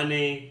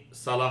 Mane,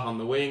 Salah on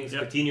the wings,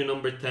 Coutinho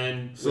number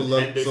 10,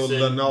 Henderson,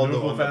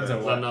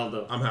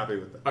 Ronaldo. I'm happy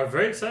with that. Are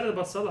very excited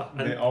about Salah.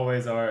 And they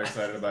always are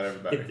excited about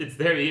everybody. It's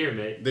their year,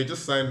 mate. They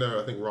just signed,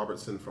 I think,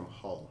 Robertson from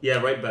Hull.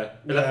 Yeah, right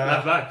back.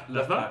 Left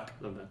back.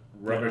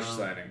 Rubbish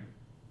signing.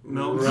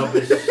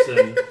 Rubbish.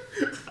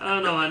 I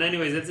don't know, man.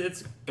 Anyways,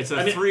 it's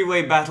a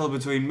 3-way battle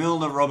between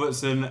Milner,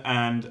 Robertson,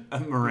 and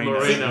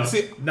Moreno.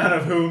 See, none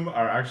of whom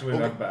are actually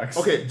left backs.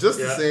 Okay, just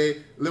to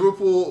say,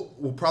 Liverpool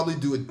will probably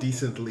do it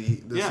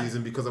decently this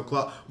season because of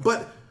Klopp,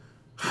 but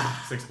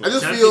I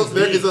just feel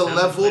there is a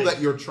level that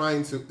you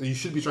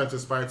should be trying to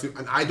aspire to,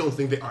 and I don't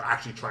think they are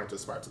actually trying to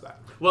aspire to that.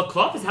 Well,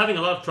 Klopp is having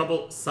a lot of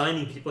trouble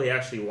signing people he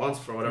actually wants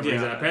for whatever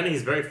reason. Apparently,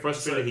 he's very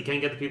frustrated. He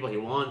can't get the people he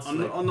wants. On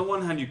the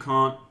one hand, you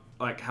can't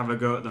have a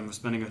go at them for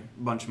spending a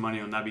bunch of money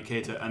on Naby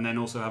Keita, and then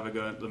also have a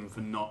go at them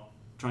for not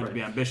trying to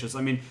be ambitious.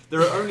 I mean,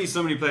 there are only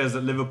so many players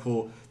at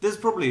Liverpool. There's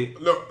probably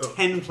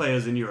 10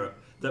 players in Europe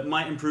that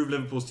might improve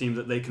Liverpool's team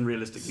that they can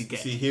realistically get.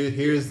 See,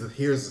 here's the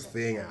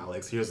thing,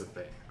 Alex. Here's the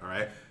thing. All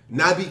right,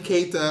 Naby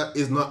Keita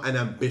is not an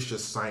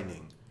ambitious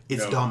signing.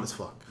 It's dumb as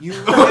fuck. Fully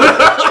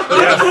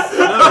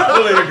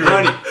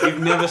agree.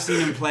 You've never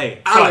seen him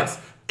play, Alex.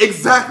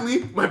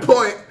 Exactly my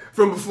point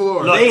from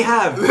before. Look, they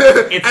have,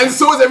 and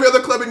so is every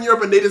other club in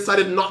Europe, and they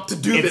decided not to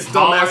do this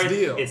dumbass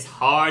deal. It's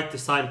hard to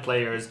sign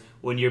players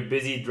when you're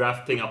busy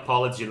drafting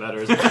apology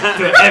letters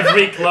to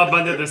every club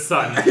under the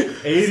sun.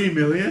 80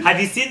 million? Have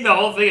you seen the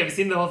whole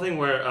thing?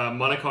 Where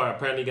Monaco are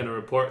apparently going to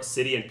report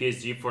City and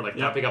PSG for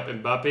tapping up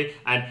Mbappe,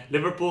 and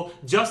Liverpool,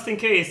 just in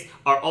case,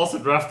 are also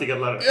drafting a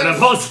letter.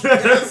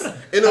 Yes.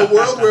 In a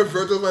world where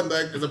Virgil van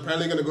Dijk is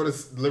apparently going to go to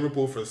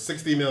Liverpool for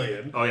 60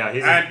 million. Oh yeah,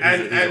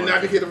 and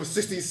Naby Keita for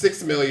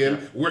 66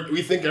 million. Yeah.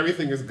 We think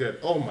everything is good.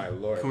 Oh my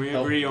lord! Can we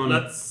agree on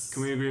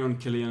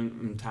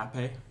Kylian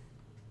Mbappe?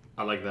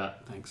 I like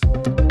that. Thanks.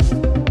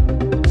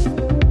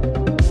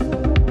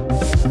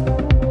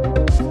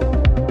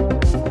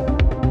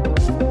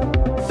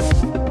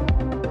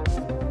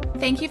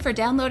 Thank you for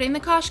downloading the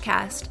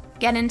Koshcast.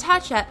 Get in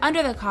touch at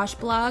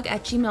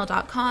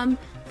underthekoshblog@gmail.com.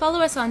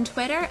 Follow us on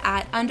Twitter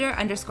at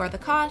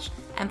 @under_thekosh.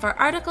 And for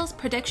articles,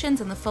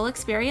 predictions, and the full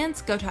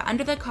experience, go to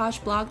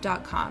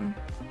underthekoshblog.com.